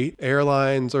great.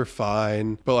 Airlines are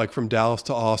fine. But like from Dallas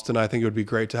to Austin, I think it would be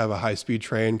great to have a high-speed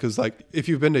train. Because like if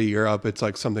you've been to Europe, it's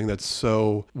like something that's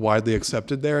so widely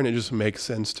accepted there. And it just makes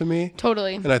sense to me.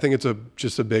 Totally. And I think it's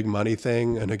just a big money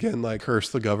thing. And again, like curse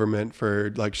the government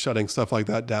for like shutting stuff like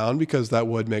that down, because that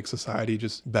would make society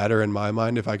just better in my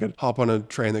mind if I could hop on a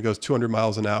train that goes 200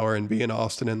 miles an hour and be in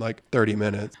Austin in like 30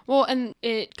 minutes. Well, and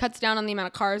it cuts down on the amount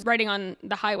of cars riding on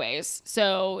the highways.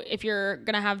 So if you're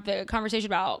going to have the conversation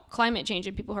about climate change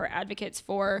and people who are advocates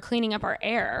for cleaning up our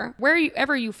air,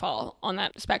 wherever you fall on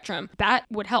that spectrum, that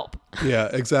would help. Yeah,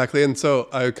 exactly. And so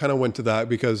I kind of went to that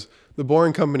because the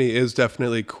Boring Company is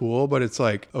definitely cool, but it's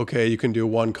like, okay, you can do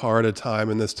one car at a time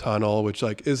in this tunnel, which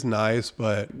like is nice,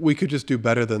 but we could just do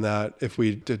better than that if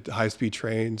we did high-speed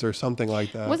trains or something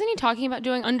like that. Wasn't he talking about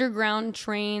doing underground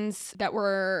trains that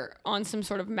were on some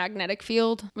sort of magnetic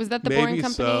field? Was that the Boring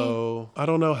Company? Maybe so. I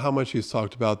don't know how much he's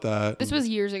talked about that. This was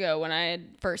years ago when I had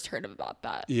first heard about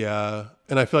that. Yeah.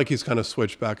 And I feel like he's kind of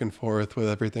switched back and forth with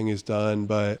everything he's done.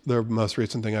 But the most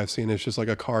recent thing I've seen is just like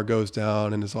a car goes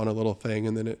down and is on a little thing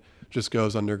and then it just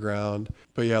goes underground.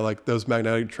 But yeah, like those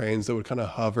magnetic trains that would kind of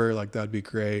hover, like that'd be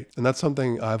great. And that's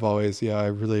something I've always, I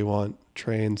really want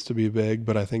trains to be big,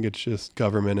 but I think it's just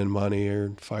government and money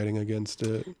are fighting against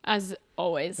it. As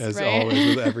always, As right?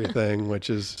 always with everything, which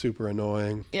is super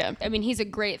annoying. Yeah. I mean, he's a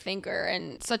great thinker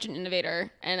and such an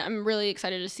innovator. And I'm really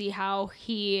excited to see how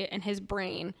he and his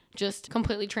brain just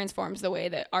completely transforms the way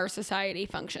that our society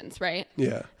functions, right?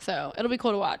 Yeah. So it'll be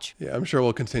cool to watch. Yeah, I'm sure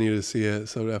we'll continue to see it.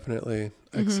 So definitely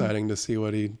exciting to see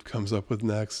what he comes up with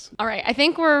next. All right. I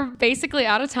think we're basically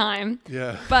out of time.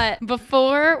 Yeah. But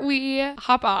before we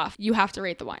hop off, you have to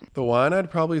rate the wine. The wine, I'd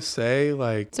probably say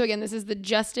So again, this is the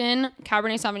Justin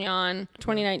Cabernet Sauvignon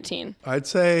 2019. I'd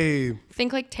say...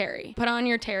 Think like Terry. Put on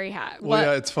your Terry hat. Well,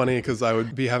 yeah, it's funny because I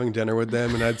would be having dinner with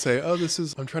them and I'd say,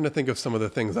 I'm trying to think of some of the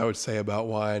things I would say about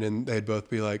wine, and they'd both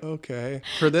be like, okay.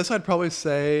 For this, I'd probably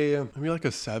say maybe like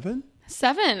a 7.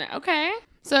 7. Okay.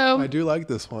 So I do like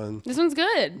this one. This one's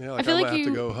good. Yeah, I feel I like might have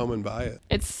to go home and buy it.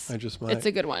 I just might. It's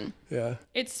a good one. Yeah.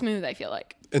 It's smooth, I feel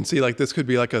like. And see, like this could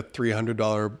be like a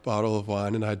 $300 bottle of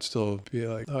wine and I'd still be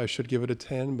like, I should give it a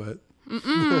 10, but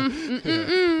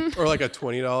yeah. Or like a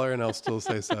 $20 and I'll still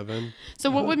say 7. So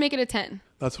what would make it a 10?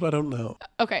 That's what I don't know.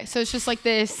 Okay, so it's just like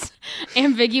this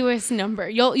ambiguous number.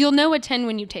 You'll know a 10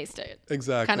 when you taste it.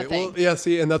 Exactly. Kind of thing. Well, yeah,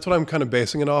 see, and that's what I'm kind of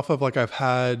basing it off of. Like I've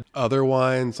had other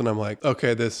wines and I'm like,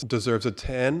 okay, this deserves a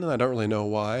 10. And I don't really know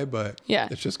why, but yeah,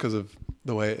 it's just because of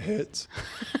the way it hits.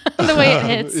 The way it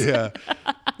hits. Yeah.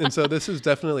 And so this is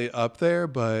definitely up there,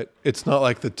 but it's not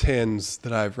like the 10s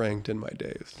that I've ranked in my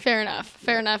days. Fair enough.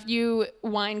 Fair enough. You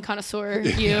wine connoisseur,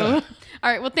 you. Yeah.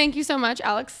 All right. Well, thank you so much,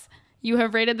 Alex. You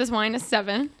have rated this wine a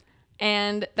 7.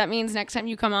 And that means next time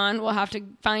you come on, we'll have to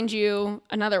find you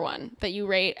another one that you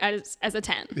rate as a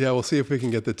 10. Yeah, we'll see if we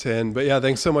can get the 10. But yeah,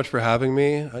 thanks so much for having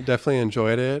me. I definitely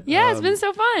enjoyed it. Yeah, it's been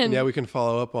so fun. Yeah, we can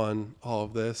follow up on all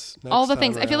of this. All the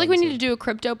things. I feel like we need to do a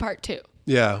crypto part 2.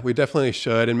 Yeah, we definitely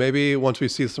should. And maybe once we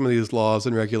see some of these laws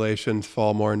and regulations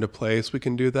fall more into place, we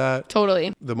can do that.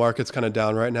 Totally. The market's kind of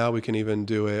down right now. We can even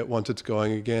do it once it's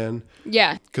going again.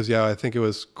 Yeah. Because, yeah, I think it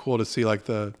was cool to see like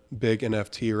the big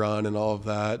NFT run and all of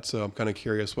that. So I'm kind of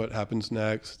curious what happens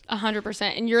next.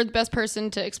 100%. And you're the best person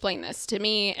to explain this to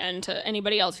me and to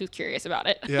anybody else who's curious about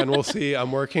it. Yeah, and we'll see.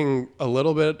 I'm working a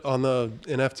little bit on the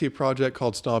NFT project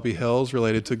called Snobby Hills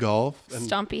related to golf.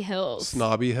 Stompy Hills.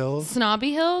 Snobby Hills.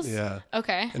 Snobby Hills? Yeah.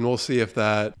 Okay. And we'll see if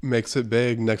that makes it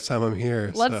big next time I'm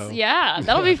here. Yeah,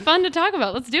 that'll be fun to talk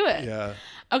about. Let's do it. Yeah.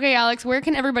 Okay, Alex, where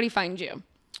can everybody find you?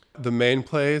 The main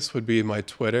place would be my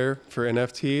Twitter for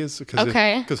NFTs.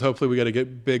 Because hopefully we got to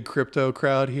get big crypto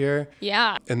crowd here.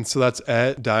 Yeah. And so that's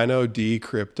at Dino D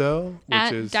Crypto.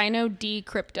 Dino D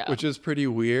Crypto. Which is pretty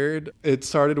weird. It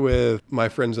started with my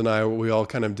friends and I. We all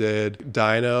kind of did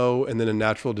Dino and then a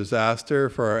natural disaster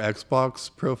for our Xbox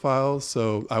profiles.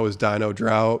 So I was Dino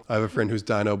Drought. I have a friend who's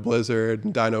Dino Blizzard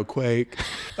and Dino Quake.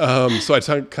 So I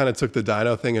kind of took the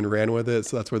Dino thing and ran with it.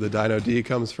 So that's where the Dino D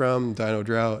comes from, Dino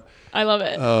Drought. I love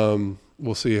it.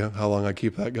 We'll see how long I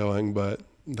keep that going, but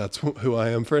that's who I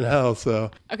am for now.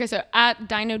 So okay, so at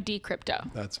Dino D Crypto.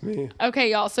 That's me.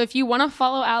 Okay, y'all. So if you want to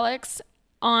follow Alex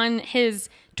on his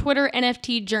Twitter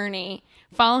NFT journey,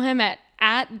 follow him at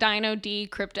Dino D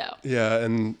Crypto. Yeah,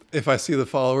 and if I see the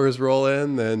followers roll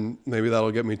in, then maybe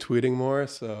that'll get me tweeting more.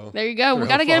 So there you go. We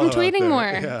got to get him tweeting more.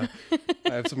 Yeah,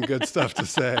 I have some good stuff to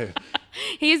say.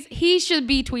 He should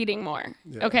be tweeting more.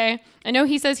 Yeah. Okay, I know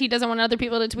he says he doesn't want other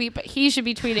people to tweet, but he should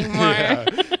be tweeting more.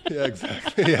 Yeah,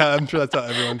 exactly. Yeah, I'm sure that's how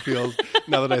everyone feels.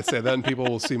 Now that I say that, and people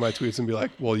will see my tweets and be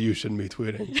like, "Well, you shouldn't be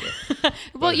tweeting." So.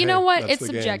 Well, you know what? It's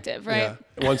subjective, right?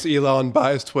 Yeah. Once Elon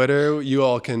buys Twitter, you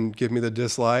all can give me the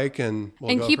dislike and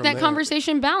we'll go keep from that there.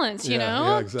 Conversation balanced. You know,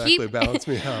 yeah, exactly. Balance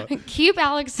me out. Keep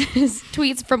Alex's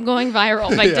tweets from going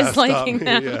viral by disliking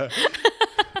them. Yeah.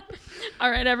 All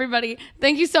right, everybody.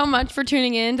 Thank you so much for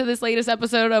tuning in to this latest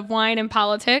episode of Wine and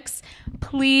Politics.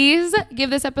 Please give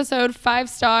this episode 5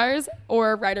 stars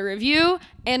or write a review.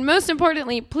 And most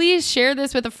importantly, please share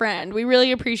this with a friend. We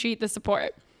really appreciate the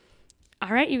support. All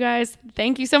right, you guys.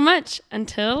 Thank you so much.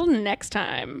 Until next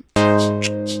time.